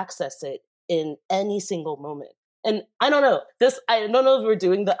to access it in any single moment. And I don't know if we're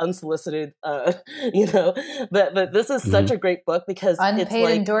doing the unsolicited, but this is such a great book because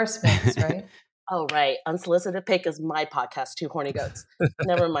unpaid endorsements, right? Oh, right. Unsolicited pick is my podcast, Two Horny Goats.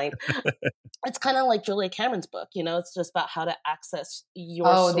 Never mind. It's kind of like Julia Cameron's book, it's just about how to access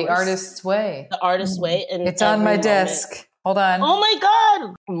your source. The artist's way. The artist's way. And it's on my desk. Hold on. Oh my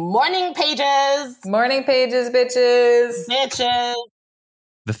God. Morning pages. Morning pages, bitches. Bitches.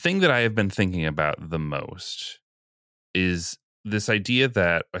 The thing that I have been thinking about the most is this idea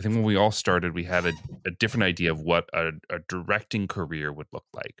that I think when we all started, we had a different idea of what a directing career would look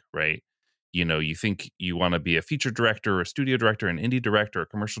like, right? You think you want to be a feature director, or a studio director, an indie director, a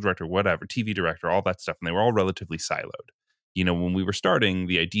commercial director, whatever, TV director, all that stuff. And they were all relatively siloed. When we were starting,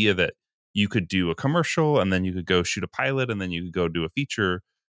 the idea that you could do a commercial and then you could go shoot a pilot and then you could go do a feature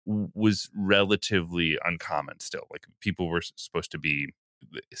was relatively uncommon still. People were supposed to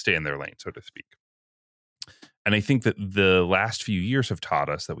stay in their lane, so to speak. And I think that the last few years have taught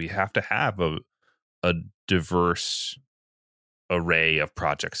us that we have to have a diverse array of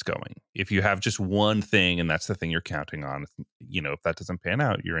projects going. If you have just one thing and that's the thing you're counting on, if that doesn't pan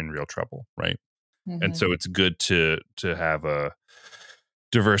out, you're in real trouble, right? Mm-hmm. And so it's good to have a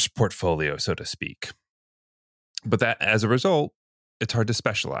diverse portfolio, so to speak. But that, as a result, it's hard to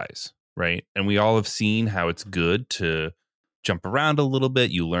specialize, right? And we all have seen how it's good to jump around a little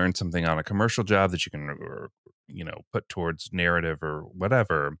bit. You learn something on a commercial job that you can, put towards narrative or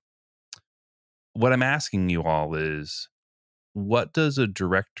whatever. What I'm asking you all is, what does a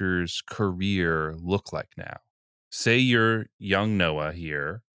director's career look like now? Say you're young Noah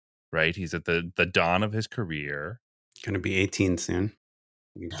here, right? He's at the dawn of his career. Going to be 18 soon.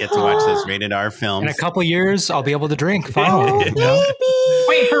 You get to watch those rated R films. In a couple years, I'll be able to drink finally.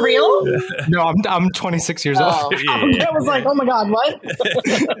 Wait, Wait, for real? No, I'm 26 years old. I was like, oh my God, what?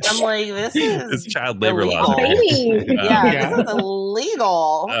 I'm like, this is It's child labor illegal. laws. Baby. This is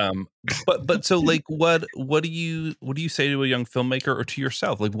illegal. But so like what do you say to a young filmmaker or to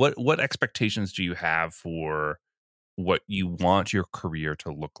yourself? Like what expectations do you have for what you want your career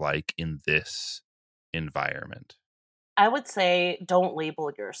to look like in this environment? I would say don't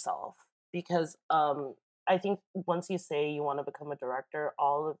label yourself, because I think once you say you want to become a director,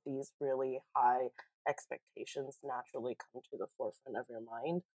 all of these really high expectations naturally come to the forefront of your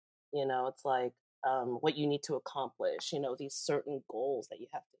mind. You know, it's like what you need to accomplish, you know, these certain goals that you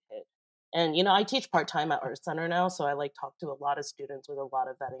have to hit. And, you know, I teach part-time at Art Center now, so I like talk to a lot of students with a lot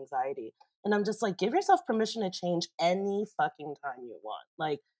of that anxiety. And I'm just like, give yourself permission to change any fucking time you want.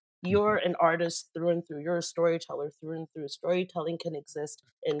 Like, you're an artist through and through. You're a storyteller through and through. Storytelling can exist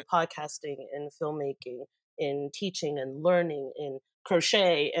in podcasting, in filmmaking, in teaching and learning, in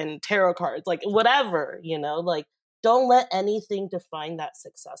crochet and tarot cards, like whatever, you know, like don't let anything define that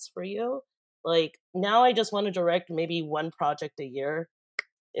success for you. Like now I just want to direct maybe one project a year,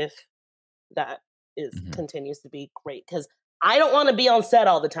 if that is continues to be great, because I don't want to be on set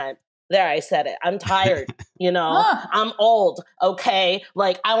all the time. There, I said it. I'm tired, you know, I'm old. Okay.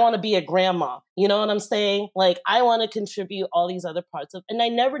 Like I want to be a grandma, you know what I'm saying? Like I want to contribute all these other parts of, and I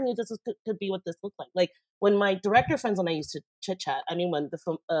never knew this could be what this looked like. Like when my director friends and I used to chit chat, I mean, when the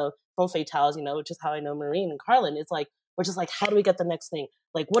film Fatales, you know, which is how I know Maureen and Carlin, it's like, we're just like, how do we get the next thing?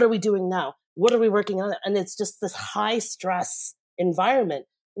 Like, what are we doing now? What are we working on? And it's just this high stress environment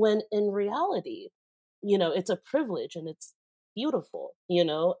when in reality, you know, it's a privilege and it's beautiful, you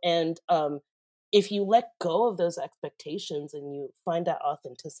know, and if you let go of those expectations and you find that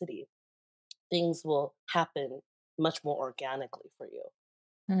authenticity, things will happen much more organically for you.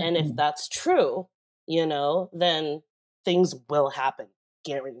 And if that's true, you know, then things will happen,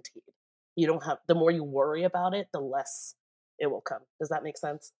 guaranteed. You don't have, the more you worry about it, the less it will come. Does that make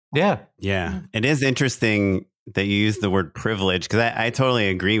sense? Yeah. It is interesting that you use the word privilege, because I totally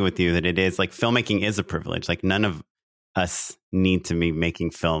agree with you that it is, like, filmmaking is a privilege. Like none of us need to be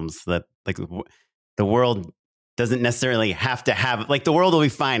making films. That like the world doesn't necessarily have to have, like, the world will be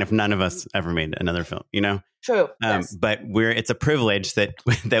fine if none of us ever made another film, you know? True. Yes. But it's a privilege that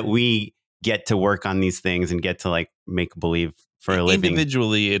we get to work on these things and get to like make believe for a living.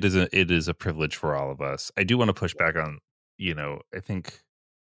 Individually, it is a privilege for all of us. I do want to push back on, you know, I think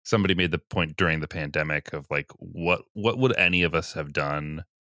somebody made the point during the pandemic of like, what would any of us have done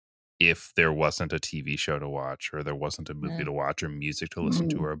if there wasn't a TV show to watch, or there wasn't a movie to watch, or music to listen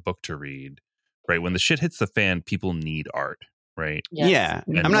to, or a book to read, right? When the shit hits the fan, people need art, right? Yes. Yeah.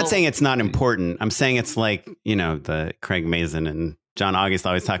 And I'm not saying it's not important. I'm saying it's like, you know, the Craig Mazin and John August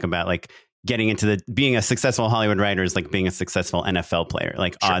always talk about, like, getting into being a successful Hollywood writer is like being a successful NFL player,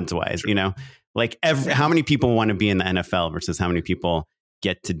 like odds wise, you know, like how many people want to be in the NFL versus how many people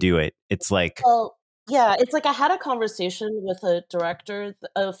get to do it. It's like, well, yeah, it's like I had a conversation with a director,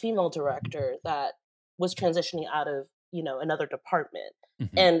 a female director that was transitioning out of, you know, another department.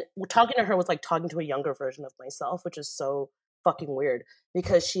 And talking to her was like talking to a younger version of myself, which is so fucking weird,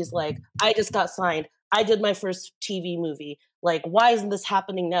 because she's like, I just got signed. I did my first TV movie. Like, why isn't this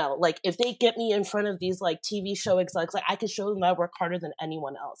happening now? Like, if they get me in front of these like TV show execs, like I can show them I work harder than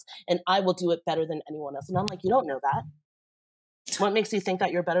anyone else and I will do it better than anyone else. And I'm like, you don't know that. What makes you think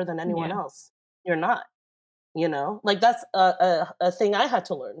that you're better than anyone else? You're not, you know, like that's a thing I had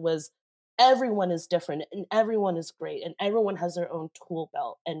to learn was everyone is different and everyone is great and everyone has their own tool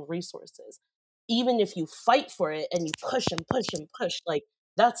belt and resources. Even if you fight for it and you push and push and push, like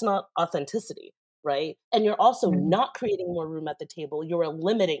that's not authenticity, right? And you're also not creating more room at the table. You are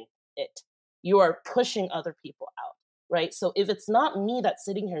limiting it. You are pushing other people out, right? So if it's not me that's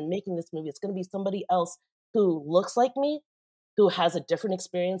sitting here making this movie, it's going to be somebody else who looks like me, who has a different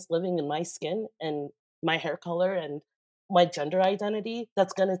experience living in my skin and my hair color and my gender identity,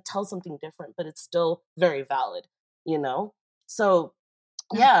 that's going to tell something different, but it's still very valid, you know? So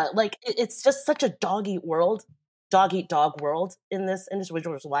yeah, like it's just such a dog eat dog world in this industry, which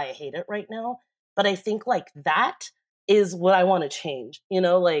is why I hate it right now. But I think like that is what I want to change, you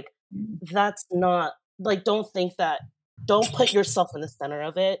know, like that's not like, don't put yourself in the center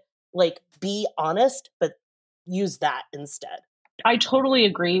of it. Like be honest, but use that instead. I totally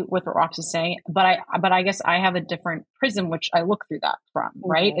agree with what Rox is saying, but I guess I have a different prism which I look through that from,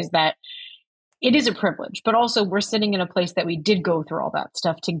 right? Is that it is a privilege, but also we're sitting in a place that we did go through all that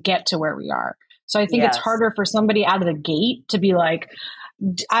stuff to get to where we are. So I think it's harder for somebody out of the gate to be like,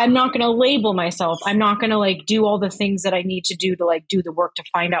 I'm not going to label myself. I'm not going to like do all the things that I need to do to like do the work to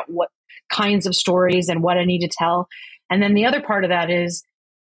find out what kinds of stories and what I need to tell. And then the other part of that is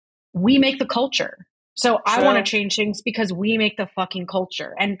we make the culture. So I True. want to change things because we make the fucking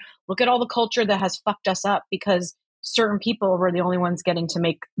culture. And look at all the culture that has fucked us up because certain people were the only ones getting to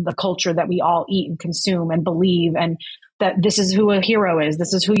make the culture that we all eat and consume and believe, and that this is who a hero is.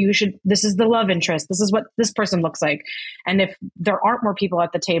 This is who you should, this is the love interest. This is what this person looks like. And if there aren't more people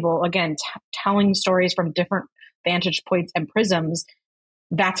at the table, again, telling stories from different vantage points and prisms,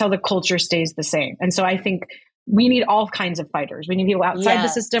 that's how the culture stays the same. And so I think we need all kinds of fighters. We need people outside the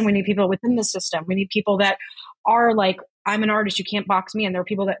Yes. system. We need people within the system. We need people that are like, I'm an artist, you can't box me. And there are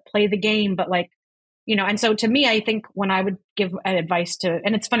people that play the game, but like, you know, and so to me, I think when I would give advice to,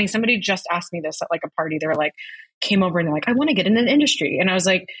 and it's funny, somebody just asked me this at like a party. They were like, came over and they're like, I want to get in an industry. And I was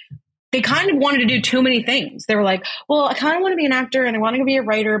like, they kind of wanted to do too many things. They were like, well, I kind of want to be an actor and I want to be a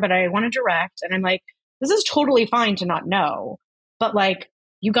writer, but I want to direct. And I'm like, this is totally fine to not know, but like,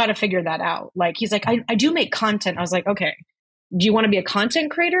 you got to figure that out. Like, he's like, I do make content. I was like, okay, do you want to be a content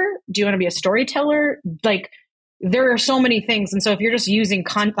creator? Do you want to be a storyteller? Like, there are so many things. And so if you're just using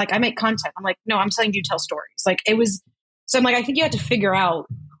like I make content, I'm like, no, I'm telling you to tell stories. Like it was, so I'm like, I think you have to figure out,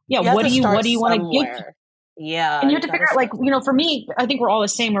 what do you want to give? Yeah. And you have to figure out like, you know, for me, I think we're all the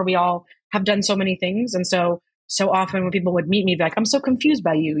same where we all have done so many things. And so often when people would meet me, be like, I'm so confused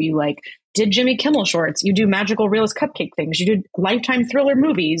by you. You like did Jimmy Kimmel shorts. You do magical realist cupcake things. You do Lifetime thriller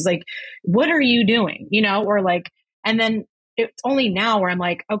movies. Like, what are you doing? You know, or like, and then it's only now where I'm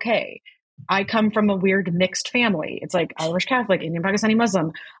like, okay, I come from a weird mixed family. It's like Irish Catholic, Indian Pakistani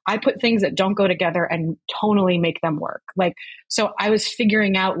Muslim. I put things that don't go together and tonally make them work. Like, so I was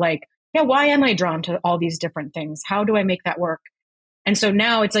figuring out like, why am I drawn to all these different things? How do I make that work? And so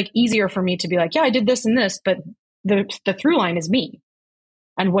now it's like easier for me to be like, I did this and this, but the through line is me.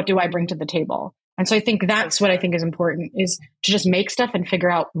 And what do I bring to the table? And so I think that's what I think is important, is to just make stuff and figure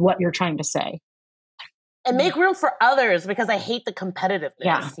out what you're trying to say. And make room for others, because I hate the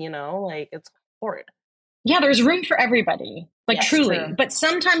competitiveness, you know, like it's horrid. Yeah, there's room for everybody. Like Yes, truly. true. But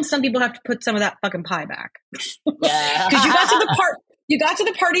sometimes some people have to put some of that fucking pie back. Yeah. Because you got to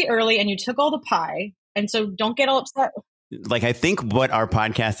the party early and you took all the pie. And so don't get all upset. Like, I think what our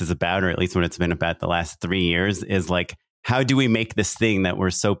podcast is about, or at least what it's been about the last 3 years, is like, how do we make this thing that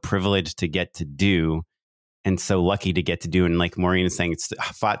we're so privileged to get to do and so lucky to get to do? And like Maureen is saying, it's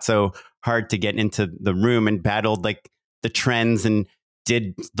fought so hard to get into the room and battled like the trends and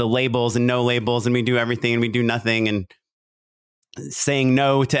did the labels and no labels, and we do everything and we do nothing, and saying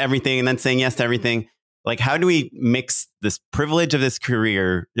no to everything and then saying yes to everything. Like, how do we mix this privilege of this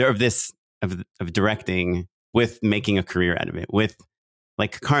career, of directing, with making a career out of it? With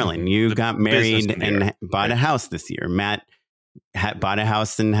like Carlin, you got married and bought a house this year. Matt bought a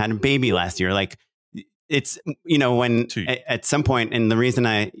house and had a baby last year. Like, it's, you know, when at some point, and the reason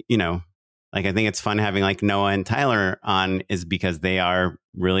I think it's fun having like Noah and Tyler on is because they are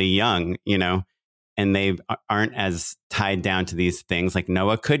really young, you know, and they aren't as tied down to these things. Like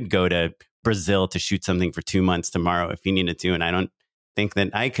Noah could go to Brazil to shoot something for 2 months tomorrow if he needed to. And I don't think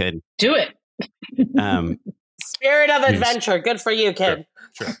that I could do it. Spirit of adventure. Good for you, kid.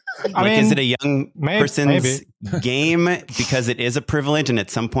 Sure. Like, is it a young person's game because it is a privilege? And at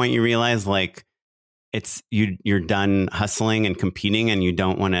some point you realize like you're done hustling and competing and you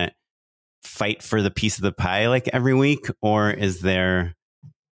don't want to fight for the piece of the pie like every week? Or is there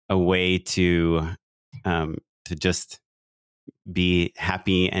a way to just be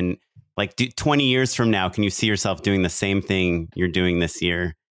happy and like 20 years from now, can you see yourself doing the same thing you're doing this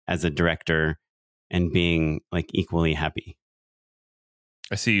year as a director and being like equally happy?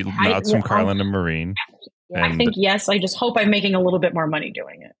 I see nods from Carlin and Maureen. I think yes. I just hope I'm making a little bit more money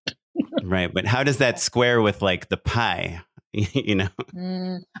doing it. Right. But how does that square with like the pie? You know?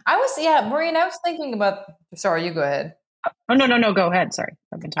 Maureen, I was thinking about, sorry, you go ahead. Oh, no, go ahead. Sorry.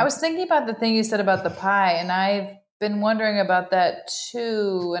 I was thinking about the thing you said about the pie, and I've been wondering about that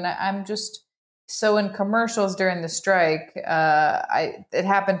too. And I'm just, so in commercials during the strike, it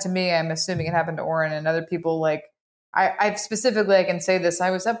happened to me. I'm assuming it happened to Oren and other people. Like, I specifically, I can say this.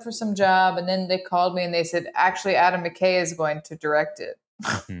 I was up for some job, and then they called me and they said, actually, Adam McKay is going to direct it.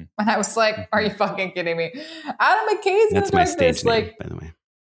 And I was like, are you fucking kidding me? Adam McKay is going to direct this. Like, by the way.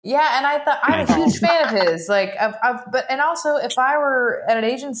 Yeah, and I thought I'm a huge fan of his. Like, but also, if I were at an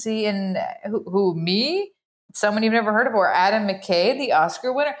agency and someone you've never heard of, or Adam McKay, the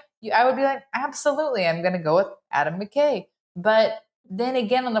Oscar winner, I would be like, absolutely, I'm going to go with Adam McKay. But then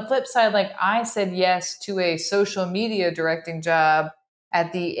again, on the flip side, like I said yes to a social media directing job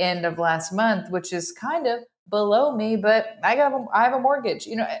at the end of last month, which is kind of below me, but I have a mortgage,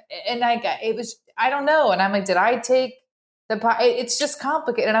 you know, and I don't know. And I'm like, did I take it's just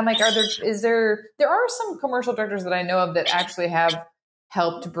complicated. And I'm like, there are some commercial directors that I know of that actually have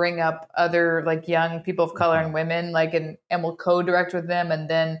helped bring up other like young people of color and women, like, and will co-direct with them and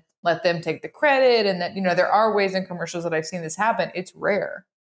then let them take the credit. And that, you know, there are ways in commercials that I've seen this happen. It's rare.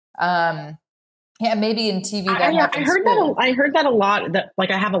 Yeah, maybe in TV that happens. I heard that a lot. That like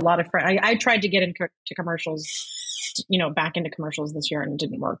I have a lot of friends. I tried to get into commercials, you know, back into commercials this year, and it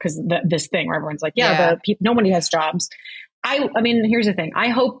didn't work because this thing where everyone's like, nobody has jobs. I mean, here's the thing. I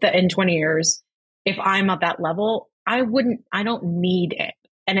hope that in 20 years, if I'm at that level, I don't need it.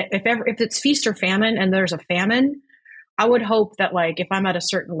 And if it's feast or famine and there's a famine, I would hope that like if I'm at a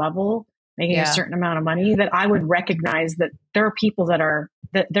certain level, making a certain amount of money, that I would recognize that there are people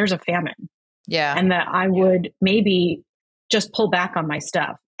that there's a famine. Yeah. And that I would maybe just pull back on my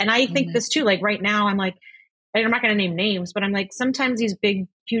stuff. And I think this too, like right now I'm like, and I'm not going to name names, but I'm like, sometimes these big,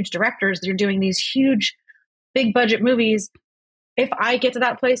 huge directors, they're doing these huge, big budget movies. If I get to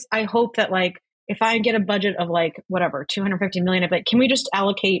that place, I hope that like, if I get a budget of like, whatever, 250 million, I'd be like, can we just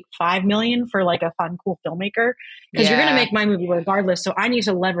allocate 5 million for like a fun, cool filmmaker? Because you're going to make my movie regardless. So I need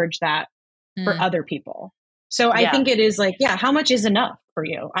to leverage that for other people. So I think it is like, how much is enough for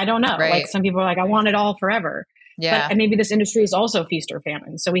you? I don't know. Right. Like some people are like, I want it all forever. Yeah. But maybe this industry is also feast or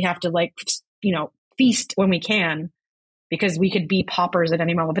famine. So we have to like, you know, feast when we can, because we could be paupers at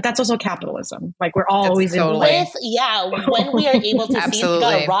any moment. But that's also capitalism. Like we're all always when we are able to feast, we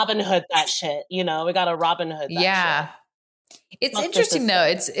gotta Robin Hood that shit. You know, we gotta Robin Hood that shit. It's interesting though.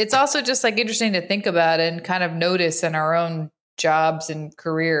 It's also just like interesting to think about and kind of notice in our own jobs and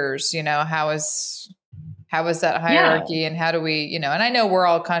careers, you know, how is that hierarchy and how do we, you know, and I know we're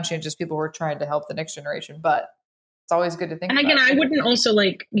all conscientious people who are trying to help the next generation, but it's always good to think about. And again, I wouldn't also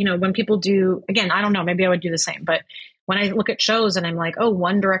like, you know, when people do, again, I don't know, maybe I would do the same, but when I look at shows and I'm like, oh,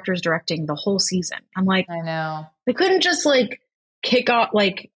 one director's directing the whole season. I'm like, I know. They couldn't just like kick off,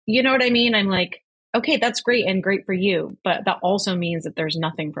 like, you know what I mean? I'm like, okay, that's great and great for you, but that also means that there's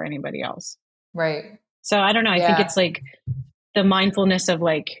nothing for anybody else. Right. So I don't know. I think it's like the mindfulness of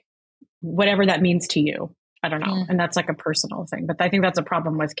like, whatever that means to you. I don't know. And that's like a personal thing, but I think that's a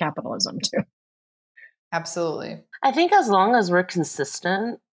problem with capitalism too. Absolutely. I think as long as we're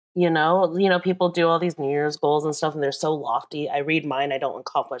consistent, you know, people do all these New Year's goals and stuff and they're so lofty. I read mine. I don't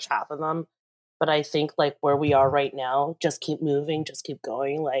accomplish half of them, but I think like where we are right now, just keep moving, just keep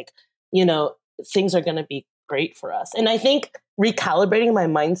going. Like, you know, things are going to be great for us. And I think recalibrating my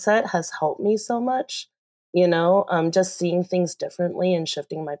mindset has helped me so much. You know, just seeing things differently and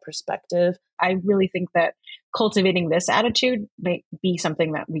shifting my perspective. I really think that cultivating this attitude may be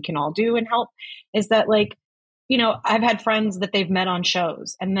something that we can all do and help. Is that like, you know, I've had friends that they've met on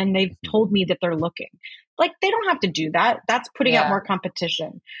shows and then they've told me that they're looking. Like, they don't have to do that. That's putting out more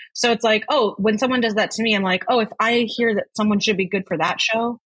competition. So it's like, oh, when someone does that to me, I'm like, oh, if I hear that someone should be good for that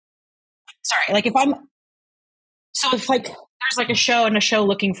show. Sorry, like if like there's like a show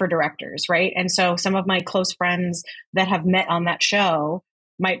looking for directors, right? And so some of my close friends that have met on that show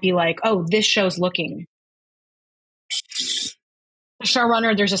might be like, oh, this show's looking. The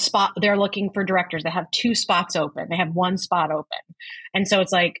showrunner, there's a spot, they're looking for directors. They have 2 spots open. They have 1 spot open. And so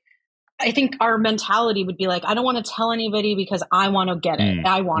it's like, I think our mentality would be like, I don't want to tell anybody because I want to get it.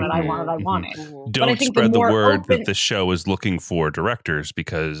 I want it. I want it. I want it. Don't spread the word that the show is looking for directors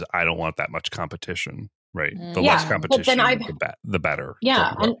because I don't want that much competition. Right. The less competition, the better.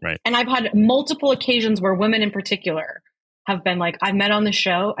 Yeah. And I've had multiple occasions where women in particular have been like, I've met on the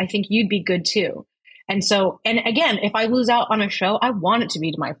show. I think you'd be good too. And so, and again, if I lose out on a show, I want it to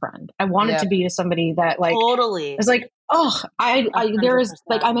be to my friend. I want it to be to somebody that like, totally is like, oh, there is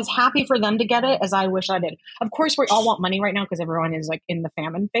like, I'm as happy for them to get it as I wish I did. Of course, we all want money right now because everyone is like in the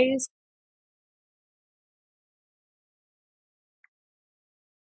famine phase.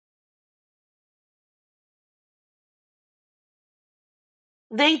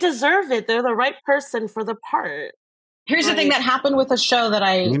 They deserve it. They're the right person for the part. Here's the thing that happened with a show that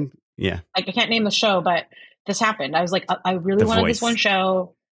like, I can't name the show, but this happened. I was like, I really wanted this one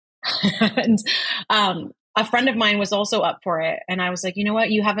show. And a friend of mine was also up for it. And I was like, you know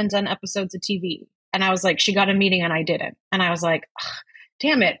what? You haven't done episodes of TV. And I was like, she got a meeting and I didn't. And I was like,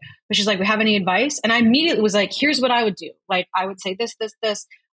 damn it. But she's like, we have any advice? And I immediately was like, here's what I would do. Like, I would say this.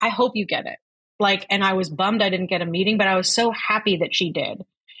 I hope you get it. Like, and I was bummed I didn't get a meeting, but I was so happy that she did.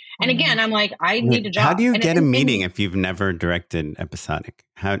 And again, I'm like, I need a job. How do you get a meeting if you've never directed episodic?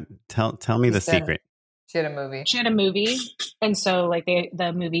 Tell me the secret. She had a movie. She had a movie. And so like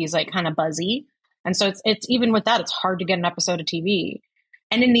the movie is like kind of buzzy. And so it's even with that, it's hard to get an episode of TV.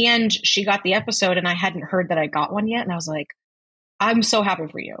 And in the end, she got the episode and I hadn't heard that I got one yet. And I was like, I'm so happy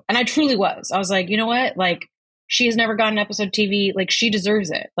for you. And I truly was. I was like, you know what? Like, she has never gotten an episode of TV. Like, she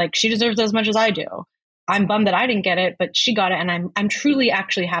deserves it. Like, she deserves it as much as I do. I'm bummed that I didn't get it, but she got it. And I'm truly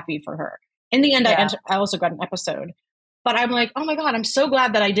actually happy for her. In the end, I also got an episode, but I'm like, oh my God, I'm so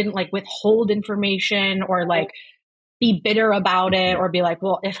glad that I didn't like withhold information or like be bitter about it or be like,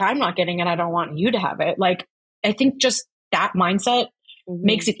 well, if I'm not getting it, I don't want you to have it. Like, I think just that mindset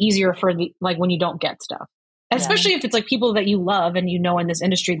makes it easier for the, like when you don't get stuff, especially if it's like people that you love and you know in this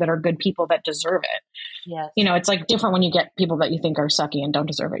industry that are good people that deserve it. Yeah. You know, it's like different when you get people that you think are sucky and don't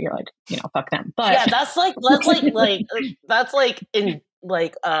deserve it. You're like, you know, fuck them. But yeah, that's like in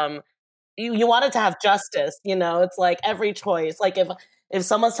like, you wanted to have justice, you know, it's like every choice. Like if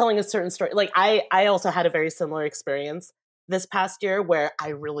someone's telling a certain story, like I also had a very similar experience this past year where I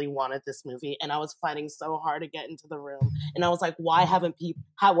really wanted this movie and I was fighting so hard to get into the room. And I was like, why haven't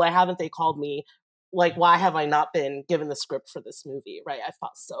they called me? Like, why have I not been given the script for this movie? Right. I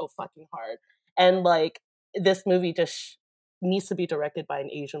fought so fucking hard. And like, this movie just needs to be directed by an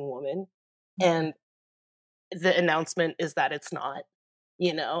Asian woman. And the announcement is that it's not,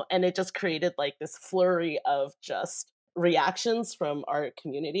 you know, and it just created like this flurry of just reactions from our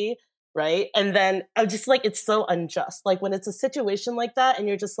community. Right. And then I'm just like, it's so unjust. Like when it's a situation like that and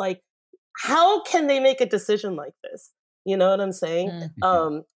you're just like, how can they make a decision like this? You know what I'm saying?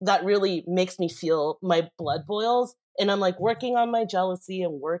 That really makes me feel my blood boils. And I'm like working on my jealousy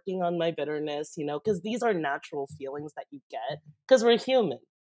and working on my bitterness, you know, because these are natural feelings that you get because we're human,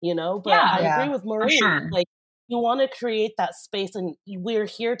 you know, but I agree with Maureen. Sure. Like you want to create that space and we're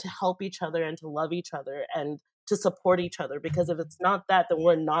here to help each other and to love each other and to support each other, because if it's not that, then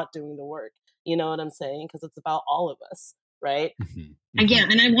we're not doing the work. You know what I'm saying? Because it's about all of us, right?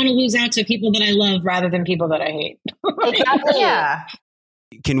 Again, and I want to lose out to people that I love rather than people that I hate. Exactly. Yeah.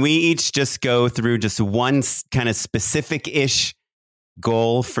 Can we each just go through just one kind of specific-ish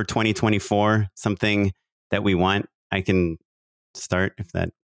goal for 2024? Something that we want? I can start if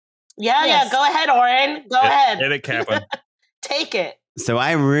that... Yeah, go ahead, Oren. Go ahead. Hit it, Kaplan. Take it. So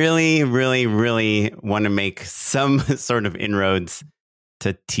I really, really, really want to make some sort of inroads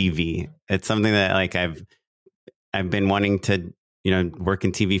to TV. It's something that like I've been wanting to, you know, work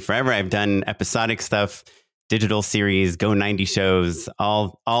in TV forever. I've done episodic stuff, digital series, Go 90 shows,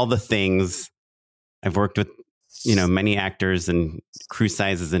 all the things. I've worked with, you know, many actors and crew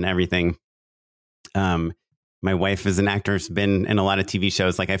sizes and everything. My wife is an actor, has been in a lot of TV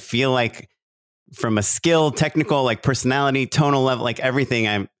shows. Like I feel like from a skill, technical, like personality, tonal level, like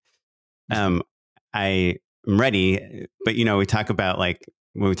everything, I'm ready. But you know, we talk about like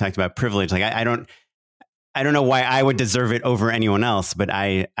when we talked about privilege, like I don't know why I would deserve it over anyone else, but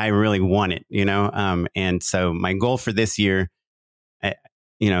I really want it, you know? And so my goal for this year,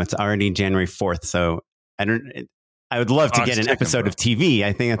 you know, it's already January 4th. So I would love to get an episode of TV.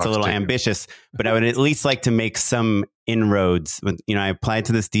 I think that's a little ambitious, but I would at least like to make some inroads. You know, I applied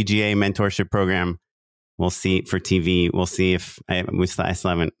to this DGA mentorship program. We'll see for TV. We'll see if I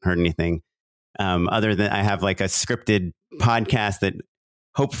still haven't heard anything. Other than I have like a scripted podcast that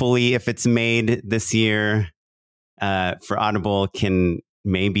hopefully if it's made this year for Audible can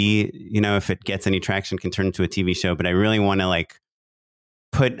maybe, you know, if it gets any traction, can turn into a TV show. But I really want to like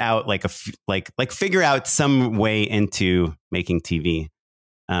put out like figure out some way into making TV.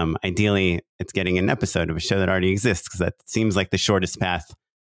 Ideally, it's getting an episode of a show that already exists because that seems like the shortest path.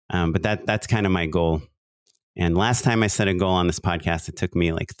 But that's kind of my goal. And last time I set a goal on this podcast, it took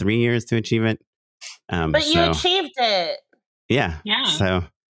me like 3 years to achieve it. But you achieved it. Yeah. So,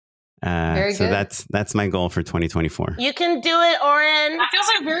 Very so good. that's my goal for 2024. You can do it, Oren. That feels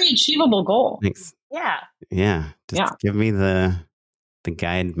like a very achievable goal. Thanks. Yeah. Yeah. Just give me the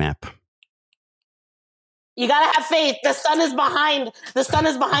guide map. You gotta have faith. The sun is behind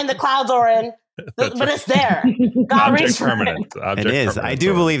the clouds, Oren. But it's there. God reach for it. It is. I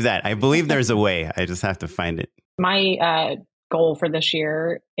do believe that. I believe there's a way. I just have to find it. My goal for this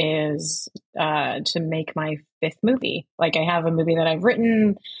year is to make my 5th movie. Like I have a movie that I've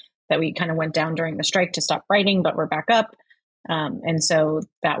written that we kind of went down during the strike to stop writing, but we're back up. And so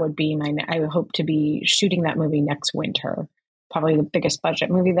that would be I would hope to be shooting that movie next winter. Probably the biggest budget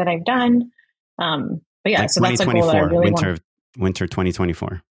movie that I've done. But yeah, like so that's a goal that I really want. Winter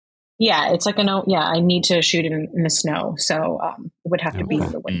 2024. Yeah, it's like I need to shoot it in the snow. So it would have to be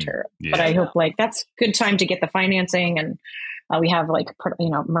in the winter. Yeah. But I hope like that's good time to get the financing. And we have like,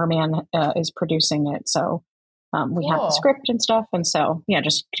 Merman is producing it. So we have the script and stuff. And so, yeah,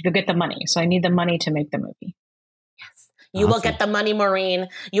 just to get the money. So I need the money to make the movie. You will get the money, Maureen.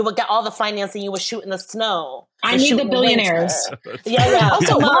 You will get all the financing. You will shoot in the snow. I need the billionaires. Yeah.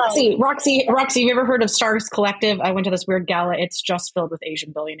 Also, Roxy, have you ever heard of Stars Collective? I went to this weird gala. It's just filled with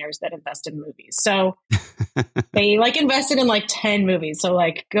Asian billionaires that invest in movies. So they like invested in like 10 movies. So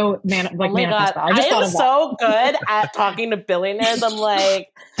like go manifest that. I am so good at talking to billionaires. I'm like,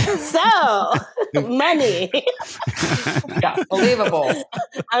 so money. Yeah, believable.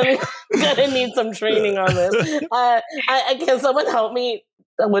 I'm gonna need some training on this. Can someone help me?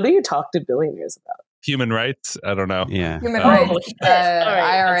 What do you talk to billionaires about? Human rights? I don't know. Yeah. Human rights,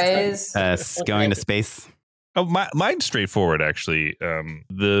 IRAs. Going to space. Oh, mine's straightforward, actually.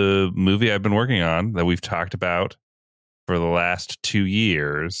 The movie I've been working on that we've talked about for the last 2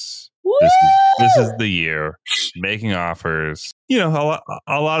 years. This is the year. Making offers. You know,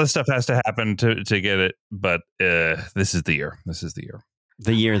 a lot of stuff has to happen to get it, but this is the year. This is the year.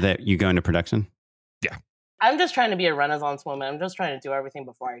 The year that you go into production? Yeah. I'm just trying to be a Renaissance woman. I'm just trying to do everything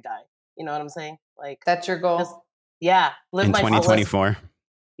before I die. You know what I'm saying? Like that's your goal. Live in my 2024.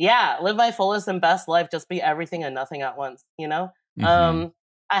 Fullest, live my fullest and best life. Just be everything and nothing at once. You know. Mm-hmm.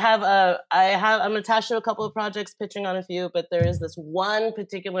 I'm attached to a couple of projects, pitching on a few, but there is this one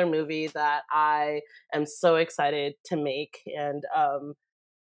particular movie that I am so excited to make, and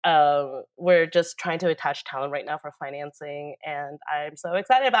we're just trying to attach talent right now for financing, and I'm so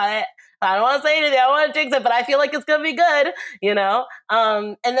excited about it. I don't want to say anything, I don't want to jinx it, but I feel like it's gonna be good, you know.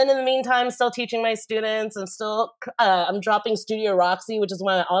 And then in the meantime, still teaching my students, and still I'm dropping Studio Roxy, which is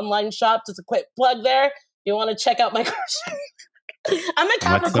my online shop. Just a quick plug there. If you want to check out my course. I'm a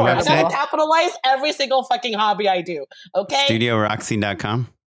Capricorn. I gotta capitalize every single fucking hobby I do. Okay. StudioRoxy.com.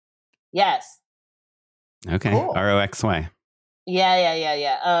 Yes. Okay. Cool. ROXY.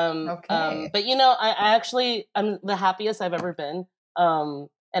 Yeah. Okay. But you know, I'm the happiest I've ever been.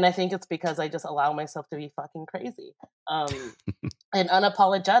 And I think it's because I just allow myself to be fucking crazy. And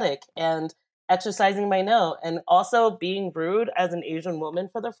unapologetic and exercising my no, and also being rude as an Asian woman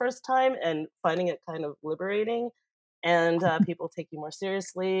for the first time and finding it kind of liberating, and people take you more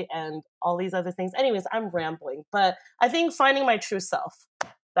seriously and all these other things. Anyways, I'm rambling, but I think finding my true self,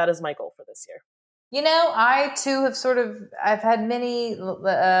 that is my goal for this year. You know, I too have I've had many,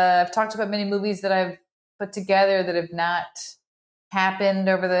 I've talked about many movies that I've put together that have not happened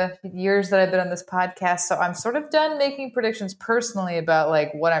over the years that I've been on this podcast. So I'm sort of done making predictions personally about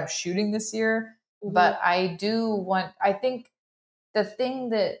like what I'm shooting this year. Mm-hmm. But I think the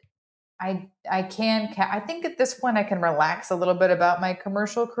thing that I think at this point I can relax a little bit about my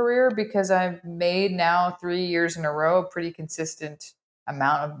commercial career, because I've made now 3 years in a row a pretty consistent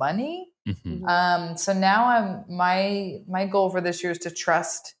amount of money. Mm-hmm. So now my goal for this year is to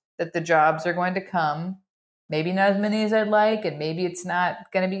trust that the jobs are going to come. Maybe not as many as I'd like, and maybe it's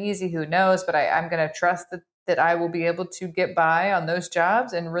not going to be easy. Who knows? But I'm going to trust that I will be able to get by on those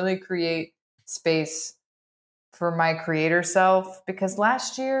jobs and really create space for my creator self. Because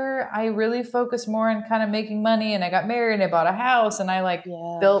last year I really focused more on kind of making money, and I got married and I bought a house, and I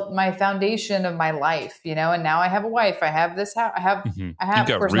built my foundation of my life, you know. And now I have a wife. I have this house. I have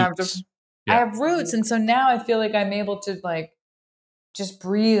of course roots. I have roots, and so now I feel like I'm able to like just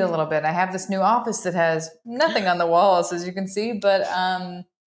breathe a little bit. I have this new office that has nothing on the walls, as you can see, but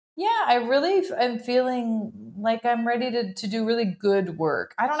I really am feeling like I'm ready to do really good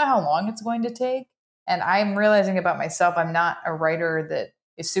work. I don't know how long it's going to take, and I'm realizing about myself, I'm not a writer that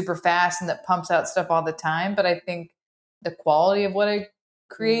is super fast and that pumps out stuff all the time, but I think the quality of what I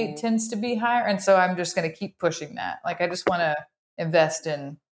create tends to be higher, and so I'm just going to keep pushing that. Like I just want to invest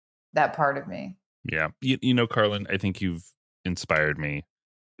in that part of me. Yeah. You know, Carlin, I think you've inspired me.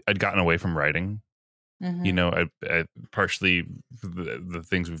 I'd gotten away from writing. Mm-hmm. You know, I partially the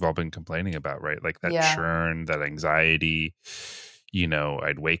things we've all been complaining about, right? Like that churn, that anxiety. You know,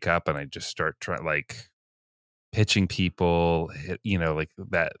 I'd wake up and I'd just start trying, like pitching people, you know, like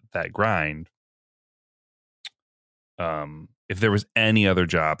that grind. If there was any other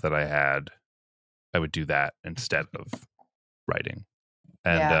job that I had, I would do that instead of writing.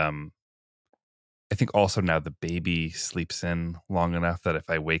 And I think also now the baby sleeps in long enough that if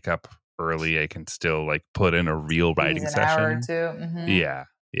I wake up early, I can still like put in a real writing session. An hour or two. Mm-hmm.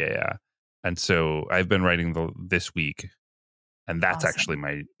 Yeah. And so I've been writing this week, and that's actually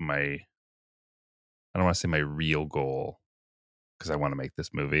my I don't want to say my real goal, because I want to make this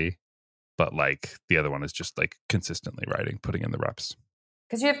movie, but like the other one is just like consistently writing, putting in the reps.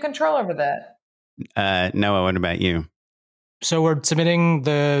 Because you have control over that. Noah, what about you? So we're submitting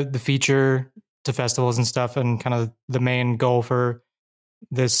the feature to festivals and stuff, and kind of the main goal for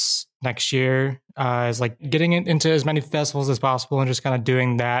this next year is like getting into as many festivals as possible, and just kind of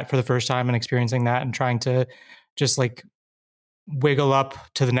doing that for the first time and experiencing that, and trying to just like wiggle up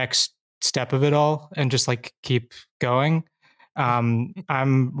to the next step of it all and just like keep going.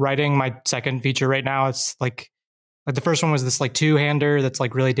 I'm writing my second feature right now. It's like the first one was this like 2-hander that's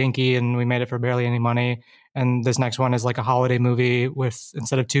like really dinky, and we made it for barely any money. And this next one is like a holiday movie with,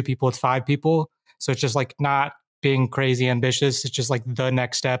 instead of 2 people, it's 5 people. So it's just like not being crazy ambitious. It's just like the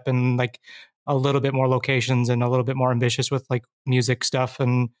next step, and like a little bit more locations and a little bit more ambitious with like music stuff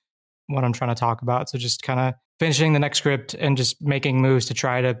and what I'm trying to talk about. So just kind of finishing the next script and just making moves to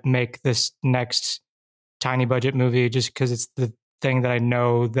try to make this next tiny budget movie, just because it's the thing that I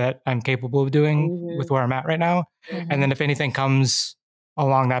know that I'm capable of doing with where I'm at right now. And then if anything comes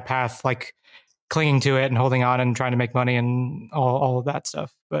along that path, like clinging to it and holding on and trying to make money and all of that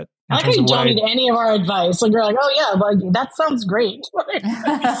stuff. But I like how you don't need any of our advice. Like you're like, oh yeah, like that sounds great.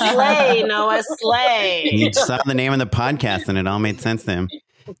 Slay, Noah, slay. You saw the name of the podcast and it all made sense to him.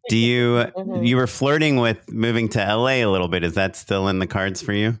 Do you you were flirting with moving to LA a little bit? Is that still in the cards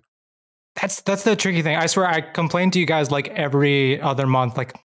for you? That's the tricky thing. I swear I complain to you guys like every other month,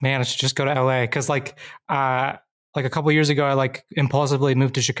 like, man, I should just go to LA. Cause like a couple of years ago, I like impulsively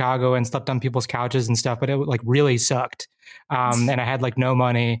moved to Chicago and slept on people's couches and stuff, but it like really sucked. And I had like no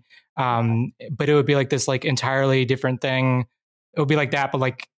money. But it would be like this like entirely different thing. It would be like that, but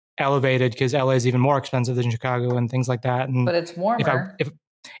like elevated, because LA is even more expensive than Chicago and things like that. And but it's warmer. If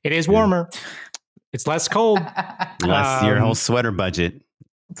it is warmer, it's less cold. Less your whole sweater budget.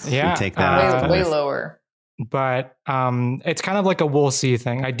 Yeah, take that way lower. But it's kind of like a we'll see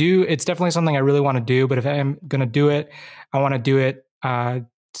thing. It's definitely something I really want to do. But if I'm going to do it, I want to do it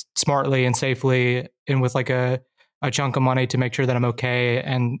smartly and safely, and with like a chunk of money to make sure that I'm okay.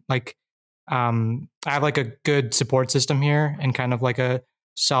 And like I have like a good support system here, and kind of like a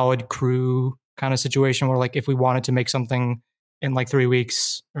solid crew kind of situation where like if we wanted to make something in like 3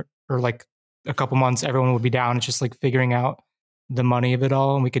 weeks or like a couple months, everyone would be down. It's just like figuring out the money of it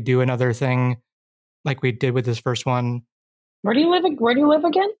all, and we could do another thing like we did with this first one. Where do you live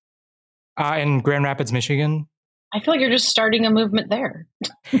again? In Grand Rapids, Michigan. I feel like you're just starting a movement there.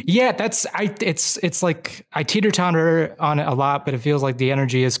 Yeah, it's like I teeter-totter on it a lot, but it feels like the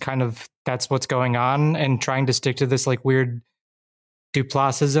energy is kind of, that's what's going on, and trying to stick to this like weird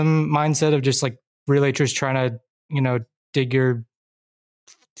Duplassism mindset of just like really just trying to, dig your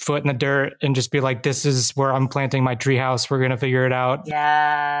foot in the dirt and just be like, this is where I'm planting my treehouse. We're going to figure it out.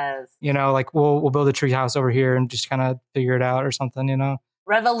 Yes. Like we'll build a treehouse over here and just kind of figure it out or something,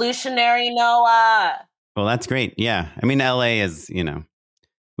 Revolutionary Noah. Well, that's great. Yeah. I mean, LA is,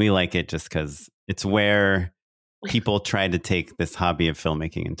 we like it just because it's where people try to take this hobby of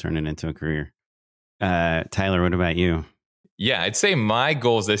filmmaking and turn it into a career. Tyler, what about you? Yeah, I'd say my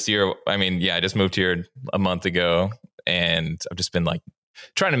goals this year, I just moved here a month ago, and I've just been like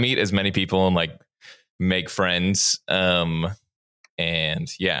trying to meet as many people and like make friends. So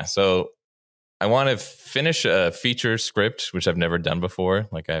I want to finish a feature script, which I've never done before.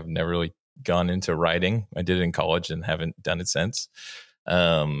 Like I've never really gone into writing. I did it in college and haven't done it since.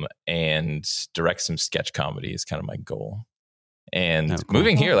 And direct some sketch comedy is kind of my goal. And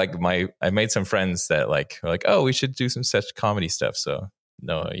moving here, like I made some friends that like were like, oh, we should do some sketch comedy stuff. So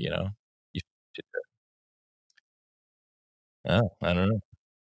no, you should do it. Oh, I don't know.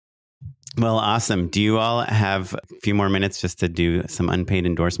 Well, awesome. Do you all have a few more minutes just to do some unpaid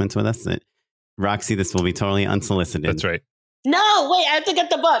endorsements with us? Roxy, this will be totally unsolicited. That's right. No, wait, I have to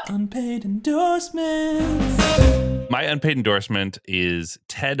get the book. Unpaid endorsements. My unpaid endorsement is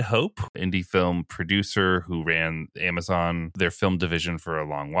Ted Hope, indie film producer who ran Amazon, their film division for a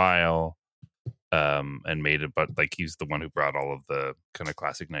long while, and made it. But like he's the one who brought all of the kind of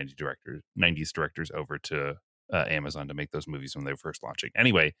classic 90s directors over to Amazon to make those movies when they were first launching.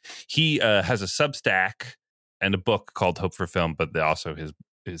 Anyway, he has a Substack and a book called Hope for Film, but also his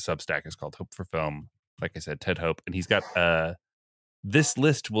Substack is called Hope for Film. Like I said, Ted Hope. And he's got This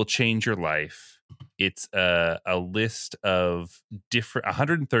List Will Change Your Life. It's a list of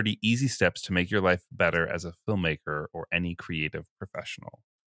 130 easy steps to make your life better as a filmmaker or any creative professional.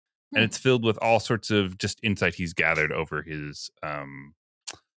 And it's filled with all sorts of just insight he's gathered over his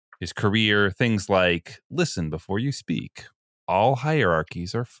career. Things like, listen before you speak. All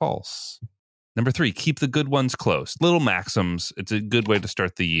hierarchies are false. Number 3, keep the good ones close. Little maxims. It's a good way to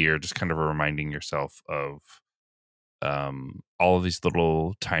start the year, just kind of reminding yourself of all of these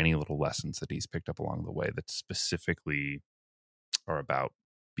tiny little lessons that he's picked up along the way that specifically are about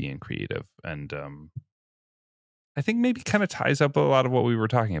being creative. And I think maybe kind of ties up a lot of what we were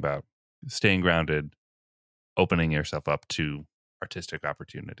talking about. Staying grounded, opening yourself up to artistic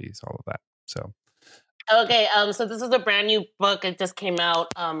opportunities, all of that. So Okay, so this is a brand new book. It just came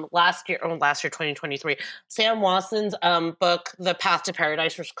out last year, 2023. Sam Watson's book, The Path to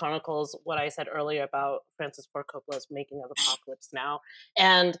Paradise, which chronicles what I said earlier about Francis Ford Coppola's Making of Apocalypse Now.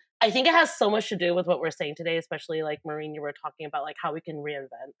 And I think it has so much to do with what we're saying today, especially like Maureen, you were talking about like how we can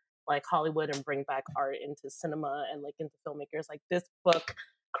reinvent like Hollywood and bring back art into cinema and like into filmmakers. Like this book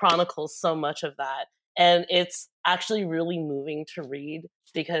chronicles so much of that. And it's actually really moving to read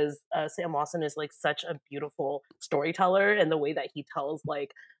because Sam Watson is like such a beautiful storyteller, and the way that he tells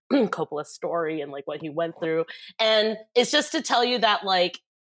like Coppola's story and like what he went through. And it's just to tell you that like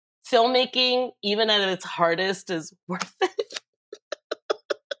filmmaking, even at its hardest, is worth it.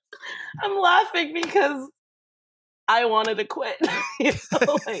 I'm laughing because I wanted to quit. You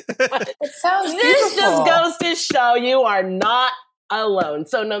know, like, but It sounds this beautiful. just goes to show you are not alone.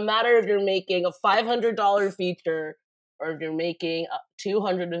 So no matter if you're making a $500 feature or if you're making a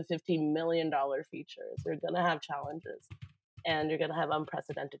 $250 million feature, you're going to have challenges and you're going to have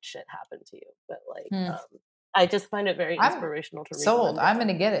unprecedented shit happen to you. But like, I just find it very inspirational to read. Sold. I'm going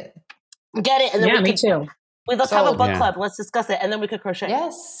to get it. Get it. And then Yeah, we me could, too. let's have a Sold. book Yeah. club. Let's discuss it. And then we could crochet.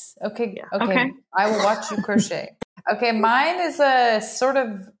 Yes. Okay. Yeah. Okay. I will watch you crochet. Okay. Mine is a sort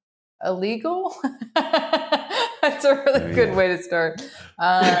of illegal. That's a really good way to start.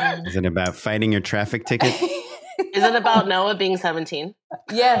 Is it about fighting your traffic ticket? Is it about Noah being 17?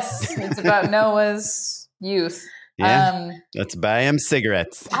 Yes. It's about Noah's youth. Yeah. Let's buy him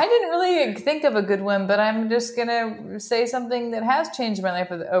cigarettes. I didn't really think of a good one, but I'm just going to say something that has changed my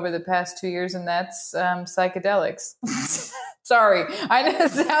life over the past 2 years, and that's psychedelics. Sorry. I know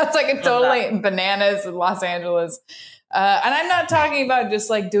it sounds like a totally bananas in Los Angeles. And I'm not talking about just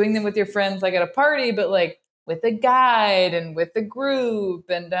like doing them with your friends, like at a party, but like with a guide and with the group.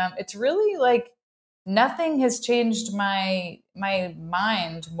 And it's really like nothing has changed my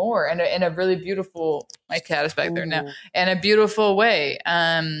mind more in a really beautiful, my cat is back there now, in a beautiful way.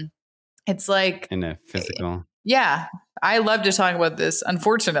 It's like In a physical. yeah, I love to talk about this.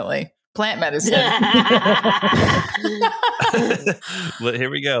 Unfortunately, plant medicine. Here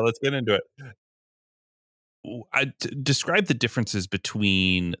we go. Let's get into it. Describe the differences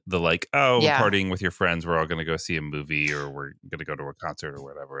between the like, oh, Yeah. we're partying with your friends, we're all going to go see a movie, or we're going to go to a concert or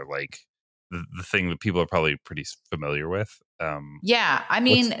whatever. Like the thing that people are probably pretty familiar with. Yeah, I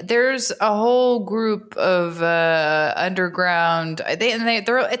mean, there's a whole group of underground.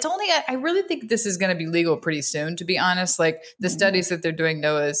 It's only. I really think this is going to be legal pretty soon. To be honest, like the studies that they're doing,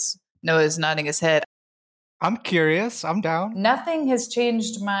 Noah's nodding his head. I'm curious. I'm down. Nothing has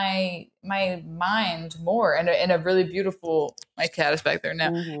changed my mind more in a really beautiful. My cat is back there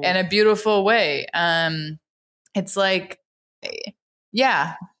now in a beautiful way. It's like,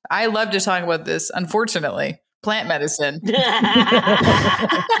 yeah, I love to talk about this. Unfortunately, plant medicine.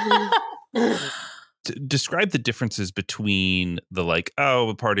 Describe the differences between the like, oh,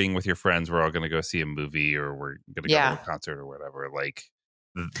 we're partying with your friends, we're all going to go see a movie, or we're going to go to a concert or whatever. Like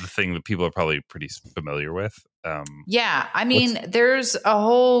the thing that people are probably pretty familiar with. Yeah, I mean, there's a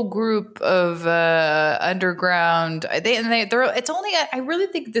whole group of underground. It's only. I really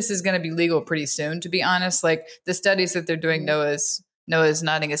think this is going to be legal pretty soon. To be honest, like the studies that they're doing, Noah's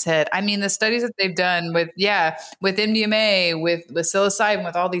nodding his head. I mean, the studies that they've done with MDMA, with psilocybin,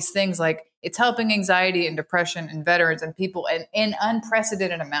 with all these things, like it's helping anxiety and depression in veterans and people in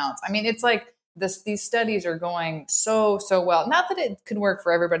unprecedented amounts. I mean, it's like these studies are going so well. Not that it could work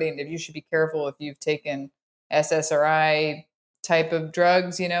for everybody, and you should be careful if you've taken SSRI type of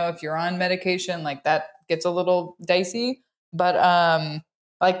drugs. You know, if you're on medication, like that gets a little dicey. But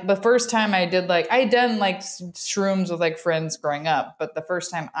like the first time I done shrooms with like friends growing up, but the first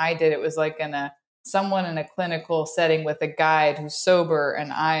time I did it was like someone in a clinical setting with a guide who's sober,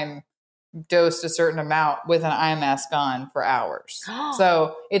 and I'm dosed a certain amount with an eye mask on for hours.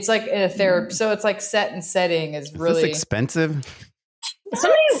 So it's like in a therapy. So it's like set and setting is really this expensive.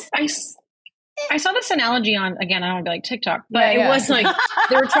 I saw this analogy on, again, I don't want to be like TikTok, but Yeah. it was like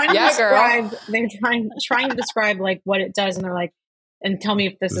they were trying to Yeah, girl. describe. They were trying to describe like what it does, and they're like, and tell me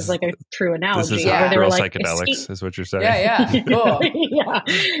if this is like a true analogy. This is where they were real like, psychedelics, is what you're saying. Yeah, cool. yeah,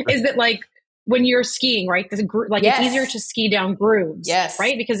 is that like when you're skiing, right? Yes. It's easier to ski down grooves, Yes.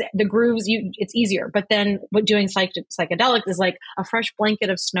 right? Because the grooves, it's easier. But then what doing psychedelics is like a fresh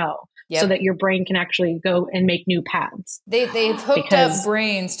blanket of snow, so that your brain can actually go and make new paths. They've hooked up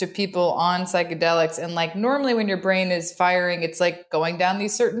brains to people on psychedelics, and like normally when your brain is firing, it's like going down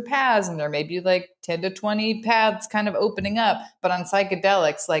these certain paths, and there may be like 10 to 20 paths kind of opening up. But on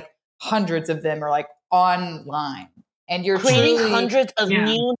psychedelics, like hundreds of them are like online. and you're creating truly, hundreds of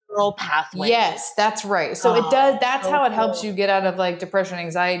new neural pathways. Yes, that's right. So it does. That's how it helps you get out of like depression,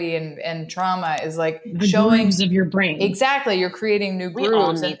 anxiety, and trauma. Is like The showing grooves of your brain. Exactly, you're creating new grooves. We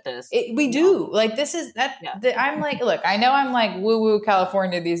all need this. We do. Like this is that. I'm like, look, I know I'm like woo woo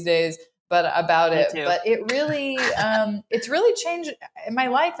California these days, but about it. too. But it really, it's really changed my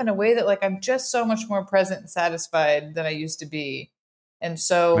life in a way that like I'm just so much more present and satisfied than I used to be. And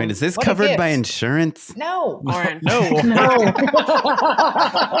so, Wait, is this what a covered gift. by insurance? No. Lauren. No.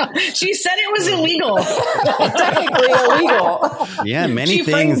 She said it was illegal. Technically illegal. Yeah, many She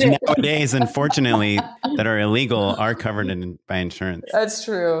things framed it. nowadays, unfortunately, that are illegal are covered by insurance. That's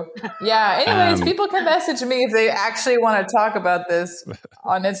true. Yeah. Anyways, Um, people can message me if they actually want to talk about this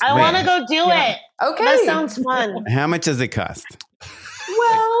on Instagram. I want to go do it. Okay. That sounds fun. How much does it cost?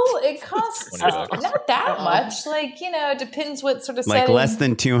 Well, it costs $20. not that much. Like, it depends what sort of Like setting. less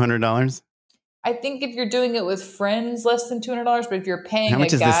than $200? I think if you're doing it with friends, less than $200. But if you're paying How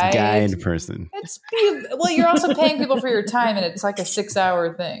much a is this guide, guide person? well, you're also paying people for your time, and it's like a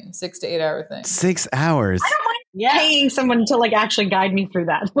 6-hour thing, 6 to 8 hour thing. 6 hours. I don't mind paying someone to like actually guide me through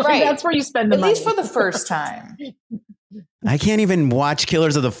that. Like, Right. That's where you spend the At money. least for the first time. I can't even watch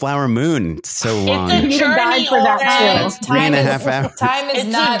Killers of the Flower Moon. It's so long. You need a guide for that Time- too. 3.5 hours. Time is It's a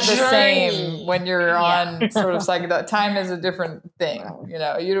not the journey. same when you're on sort of psychedelic. Time is a different thing.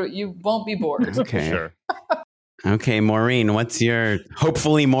 You won't be bored. Okay. Sure. Okay, Maureen, what's your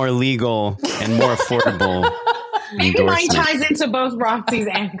hopefully more legal and more affordable Maybe mine endorsement? ties into both Roxy's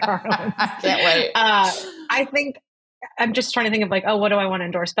and Carlin's. I can't wait. I think I'm just trying to think of like, what do I want to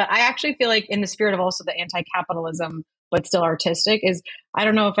endorse? But I actually feel like in the spirit of also the anti-capitalism, but still artistic is, I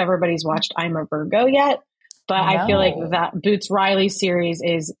don't know if everybody's watched I'm a Virgo yet, but I feel like No. that Boots Riley series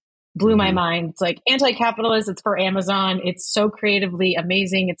blew my Mhm. mind. It's like anti-capitalist. It's for Amazon. It's so creatively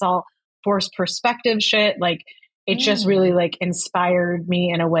amazing. It's all forced perspective shit. Like it just really like inspired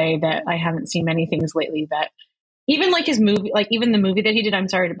me in a way that I haven't seen many things lately that even like his movie, like even the movie that he did, I'm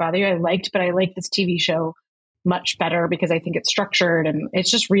Sorry to Bother You, I liked, but I like this TV show much better because I think it's structured and it's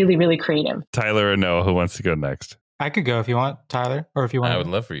just really, really creative. Tyler or Noah, who wants to go next? I could go if you want, Tyler, or if you want. I would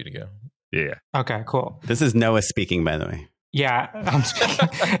love for you to go. Yeah. Okay, cool. This is Noah speaking, by the way. Yeah, I'm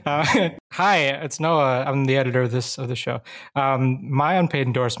speaking. Hi, it's Noah. I'm the editor of the show. My unpaid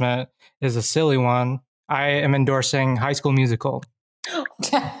endorsement is a silly one. I am endorsing High School Musical,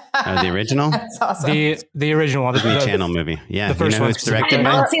 The original? That's awesome. the original one, Disney Channel movie. Yeah, the first you know one who's directed I by?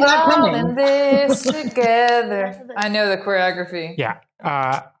 not see that All coming. in this together. I know the choreography. Yeah.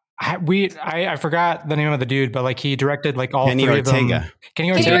 I forgot the name of the dude, but like he directed like all Kenny three of Ortega. them. Kenny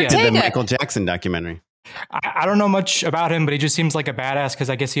Kenny Ortega. Directed the Ortega. Michael Jackson documentary. I don't know much about him, but he just seems like a badass because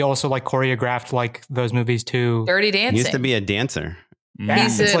I guess he also like choreographed like those movies too. Dirty He Dancing. used to be a dancer. Yeah,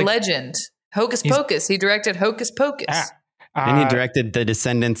 He's it's a like- legend. Hocus He's- Pocus. He directed Hocus Pocus. Yeah. And he directed the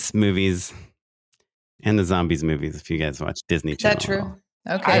Descendants movies and the Zombies movies, if you guys watch Disney Is Channel. that true?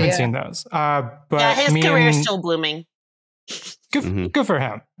 Okay. I haven't yeah. seen those. But Yeah, his me career is and- still blooming. good, Mhm. good for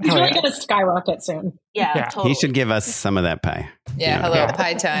him. He's Hell really yeah. going to skyrocket soon. Yeah, Yeah. totally. He should give us some of that pie. Yeah, Yeah. hello, Yeah.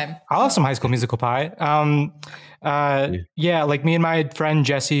 pie time. I'll have some High School Musical pie. Yeah, like me and my friend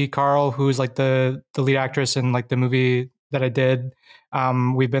Jessie Carl, who's like the lead actress in like the movie that I did.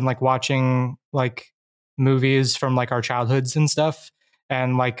 We've been like watching like movies from like our childhoods and stuff,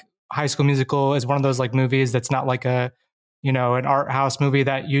 and like High School Musical is one of those like movies that's not like a an art house movie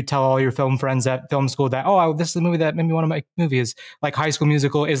that you tell all your film friends at film school that this is the movie that made me want to make movies. Like High School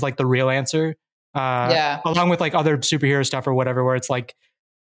Musical is like the real answer. Yeah. Along with like other superhero stuff or whatever, where it's like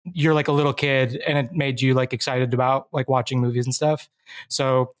you're like a little kid and it made you like excited about like watching movies and stuff.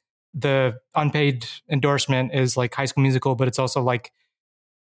 So the unpaid endorsement is like High School Musical, but it's also like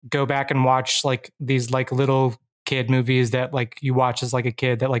go back and watch like these like little kid movies that like you watch as like a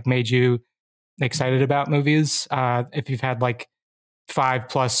kid that like made you excited about movies. If you've had like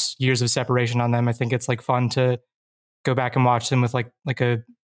 5+ years of separation on them, I think it's like fun to go back and watch them with like a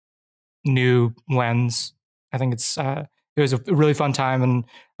new lens. I think it was a really fun time,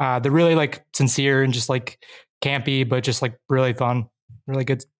 and they're really like sincere and just like campy, but just like really fun, really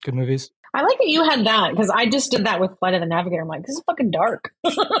good movies. I like that you had that because I just did that with Flight of the Navigator. I'm like, this is fucking dark.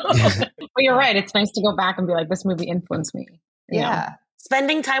 But you're right. It's nice to go back and be like, this movie influenced me. you know? Yeah.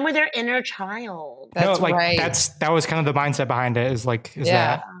 Spending time with their inner child. That's like right. that was kind of the mindset behind it. Is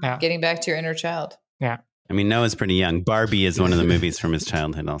Yeah. that Getting back to your inner child. yeah. I mean, Noah's pretty young. Barbie is one of the movies from his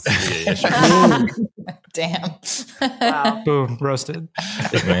childhood also. Damn. Wow. Boom, roasted.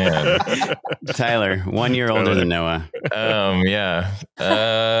 Man. Tyler, 1 year older than Noah. Yeah.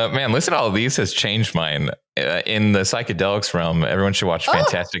 Man, man, listen to all these has changed mine. In the psychedelics realm, everyone should watch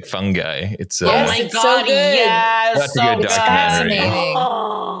Fantastic Fungi. It's oh my it's god, so good. yes, that's so a good documentary.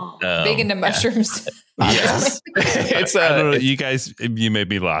 Fascinating. Big into mushrooms. Yes, it's I don't know. You guys, you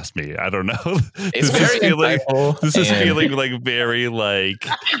maybe lost me. I don't know. It's very insightful. This is and- feeling like very like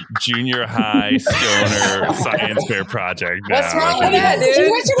junior high stoner science fair project. Now. What's wrong with that, You dude?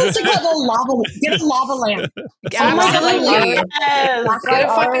 guys should listen to the lava. Get a lava lamp. Absolutely. Yes. Get a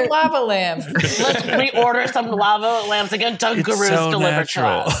fucking lava lamp. Let's reorder some lava lamps again. Dunkaroos so delivered to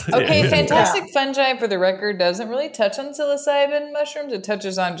natural. us. Okay, Yeah. Fantastic Fungi, for the record, doesn't really touch on psilocybin mushrooms. It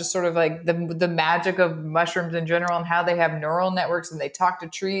touches on just sort of like the magic of mushrooms in general and how they have neural networks and they talk to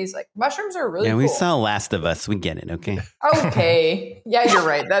trees. Like mushrooms are really Yeah, cool. we saw Last of Us. We get it, okay? Okay. Yeah, you're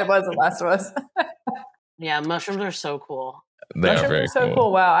right. That was The Last of Us. Yeah, mushrooms are so cool. They are Mushrooms very are so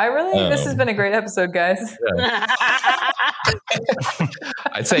cool. Wow. I really, this has Um, been a great episode, guys.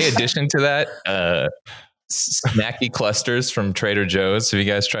 I'd say, addition to that, snacky clusters from Trader Joe's. Have you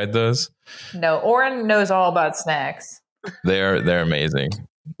guys tried those? No, Oren knows all about snacks. They're amazing.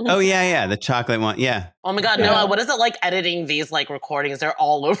 Oh yeah, the chocolate one. Yeah. Oh my god, Yeah. Noah, what is it like editing these like recordings? They're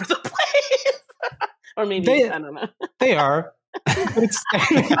all over the place. Or maybe I don't know. They are. But it's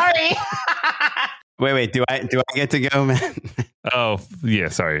Sorry. Wait. Do I get to go, man? Oh yeah,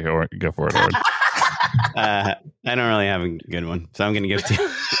 sorry. Or go for it. Oren. I don't really have a good one, so I'm going to give it to you.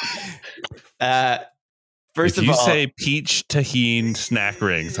 First if of you all, say peach tahine snack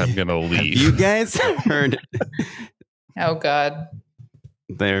rings, I'm gonna leave. you guys heard? Oh, God.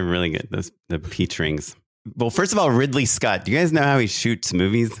 They're really good. The peach rings. Well, first of all, Ridley Scott. Do you guys know how he shoots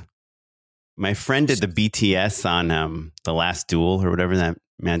movies? My friend did the BTS on The Last Duel or whatever that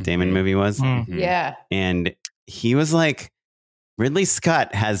Matt Damon movie was. Mm. Yeah. And he was like, Ridley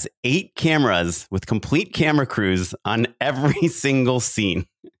Scott has 8 cameras with complete camera crews on every single scene.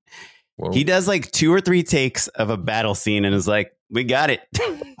 Whoa. He does like 2 or 3 takes of a battle scene and is like, we got it.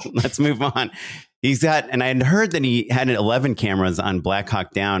 Let's move on. He's got, and I had heard that he had 11 cameras on Black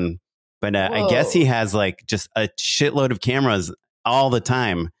Hawk Down, but I guess he has like just a shitload of cameras all the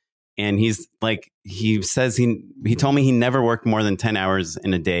time. And he's like, he says he told me he never worked more than 10 hours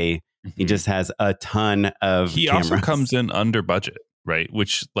in a day. He just has a ton of He cameras. also comes in under budget, right?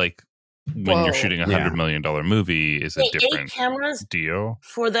 Which, like, when you're shooting $100 million movie, is a Wait, 8 different cameras deal.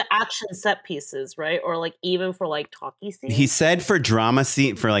 for the action set pieces, right? Or like even for like talkie scenes. He said for drama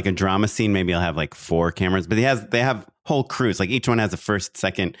scene, for like a drama scene, maybe I'll have like 4 cameras, but they have whole crews. Like each one has a first,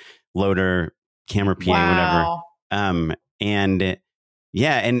 second loader, camera PA, Wow. whatever. And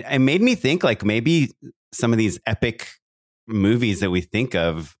yeah, and it made me think like maybe some of these epic movies that we think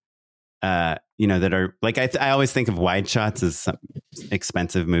of, that are like, I always think of wide shots as some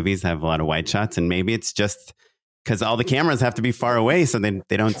expensive movies have a lot of wide shots. And maybe it's just because all the cameras have to be far away. So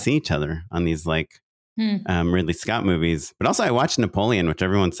they don't see each other on these like Ridley Scott movies. But also I watched Napoleon, which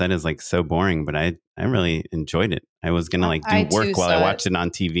everyone said is like so boring, but I really enjoyed it. I was going to like I do work too while I saw watched it on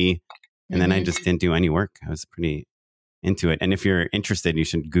TV. And then I Mhm. just didn't do any work. I was pretty into it. And if you're interested, you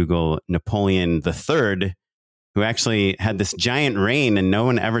should Google Napoleon III, who actually had this giant reign and no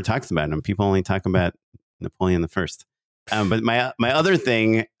one ever talks about him. People only talk about Napoleon I. But my other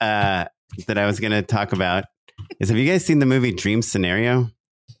thing that I was going to talk about is, have you guys seen the movie Dream Scenario?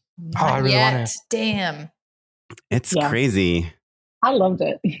 Oh, I really want to. Damn. It's Yeah. crazy. I loved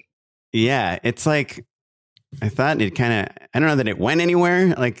it. Yeah, it's like, I thought it kind of, I don't know that it went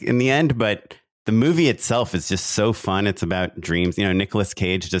anywhere like in the end, but the movie itself is just so fun. It's about dreams. Nicolas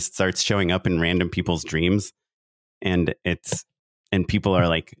Cage just starts showing up in random people's dreams and people are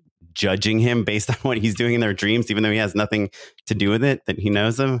like judging him based on what he's doing in their dreams, even though he has nothing to do with it that he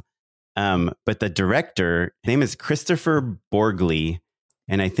knows of. But the director, his name is Christopher Borgli.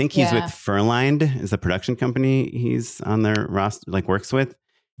 And I think he's with Furlined, is the production company he's on their roster, like works with.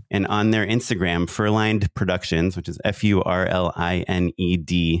 And on their Instagram, Furlined Productions, which is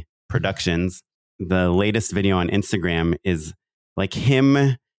FURLINED Productions, the latest video on Instagram is like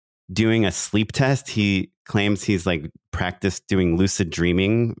him doing a sleep test. He claims he's like practiced doing lucid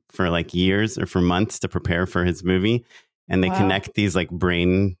dreaming for like years or for months to prepare for his movie. And they connect these like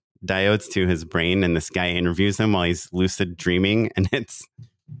brain diodes to his brain. And this guy interviews him while he's lucid dreaming. And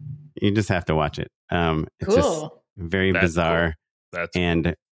you just have to watch it. It's just very bizarre. Cool.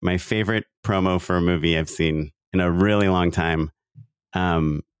 And my favorite promo for a movie I've seen in a really long time.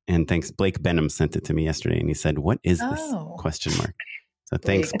 And thanks, Blake Benham sent it to me yesterday, and he said, "What is this?" Question mark. So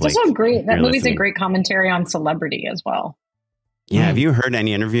thanks, Blake. It's also great. That You're movie's listening. a great commentary on celebrity as well. Yeah, have you heard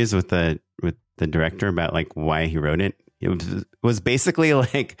any interviews with the director about like why he wrote it? It was basically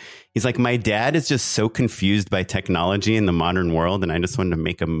like, he's like, my dad is just so confused by technology in the modern world, and I just wanted to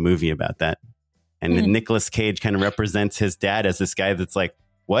make a movie about that. And Nicolas Cage kind of represents his dad as this guy that's like,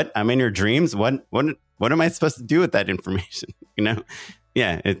 what? I'm in your dreams? What am I supposed to do with that information? You know?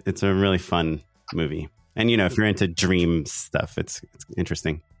 Yeah, it's a really fun movie. And, you know, if you're into dream stuff, it's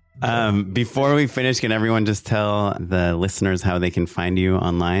interesting. Before we finish, can everyone just tell the listeners how they can find you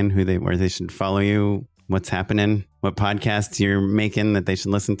online, where they should follow you, what's happening, what podcasts you're making that they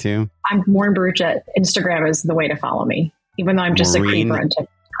should listen to? I'm Maureen Barucha. Instagram is the way to follow me, even though I'm just Maureen, a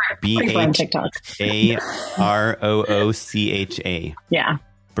creeper on TikTok. Barucha. Yeah.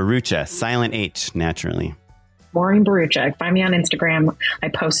 Barucha, silent H, naturally. Maureen Barucha. Find me on Instagram. I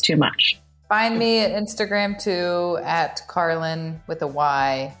post too much. Find me at Instagram too, at Carlin with a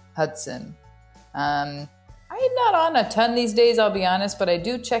Y Hudson. I'm not on a ton these days, I'll be honest, but I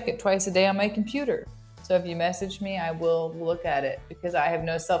do check it twice a day on my computer. So if you message me, I will look at it because I have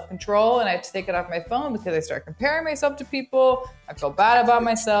no self-control and I have to take it off my phone because I start comparing myself to people. I feel bad about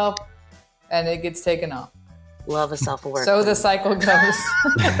myself and it gets taken off. Love a self-aware. So the cycle goes.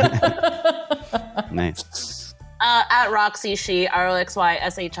 Nice. At Roxy She,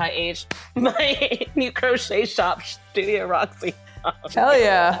 ROXYSHIH, my new crochet shop, Studio Roxy. Hell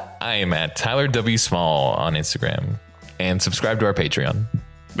yeah. I am at Tyler W. Small on Instagram. And subscribe to our Patreon.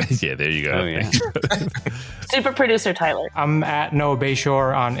 Yeah, there you go. Oh, yeah. Super producer Tyler. I'm at Noah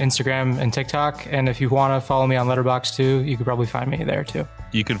Bayshore on Instagram and TikTok. And if you want to follow me on Letterboxd too, you could probably find me there too.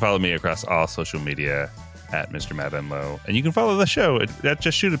 You can follow me across all social media at Mr. Matt Enlow. And you can follow the show at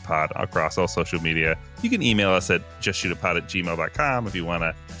Just Shoot It Pod across all social media. You can email us at justshootitpod@gmail.com if you want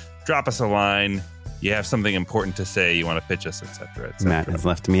to drop us a line. You have something important to say, you want to pitch us, etc. Et Matt has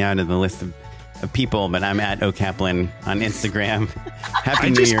left me out of the list of people, but I'm at O'Kaplan on Instagram. Happy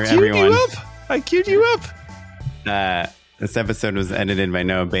New Year, everyone. I queued you up. This episode was edited by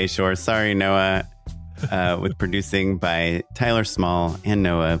Noah Bayshore. Sorry, Noah. With producing by Tyler Small and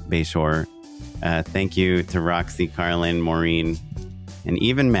Noah Bayshore. Thank you to Roxy, Carlin, Maureen, and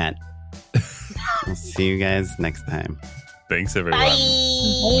even Matt. We'll see you guys next time. Thanks, everyone. Bye.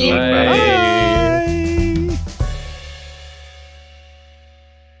 Bye.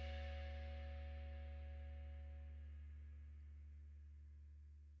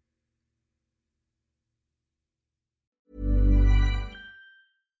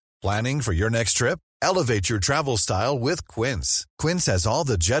 Planning for your next trip? Elevate your travel style with Quince. Quince has all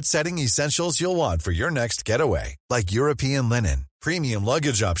the jet-setting essentials you'll want for your next getaway, like European linen, premium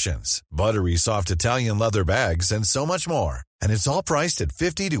luggage options, buttery soft Italian leather bags, and so much more. And it's all priced at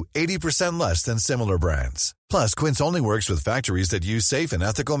 50 to 80% less than similar brands. Plus, Quince only works with factories that use safe and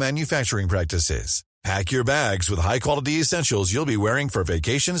ethical manufacturing practices. Pack your bags with high-quality essentials you'll be wearing for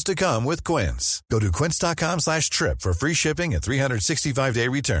vacations to come with Quince. Go to quince.com/trip for free shipping and 365-day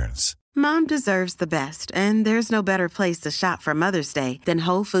returns. Mom deserves the best, and there's no better place to shop for Mother's Day than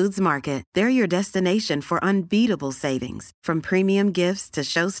Whole Foods Market. They're your destination for unbeatable savings, from premium gifts to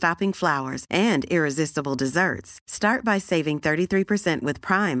show-stopping flowers and irresistible desserts. Start by saving 33% with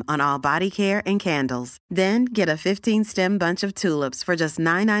Prime on all body care and candles. Then get a 15-stem bunch of tulips for just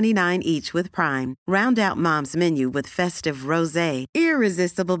 $9.99 each with Prime. Round out Mom's menu with festive rosé,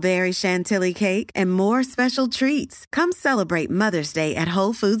 irresistible berry chantilly cake, and more special treats. Come celebrate Mother's Day at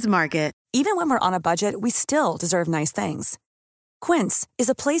Whole Foods Market. Even when we're on a budget, we still deserve nice things. Quince is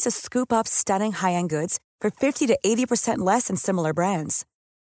a place to scoop up stunning high-end goods for 50 to 80% less than similar brands.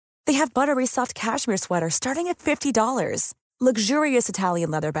 They have buttery soft cashmere sweaters starting at $50, luxurious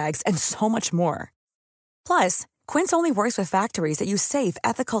Italian leather bags, and so much more. Plus, Quince only works with factories that use safe,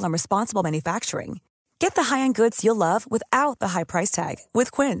 ethical, and responsible manufacturing. Get the high-end goods you'll love without the high price tag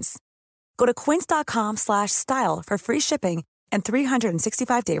with Quince. Go to quince.com/style for free shipping and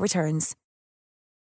 365-day returns.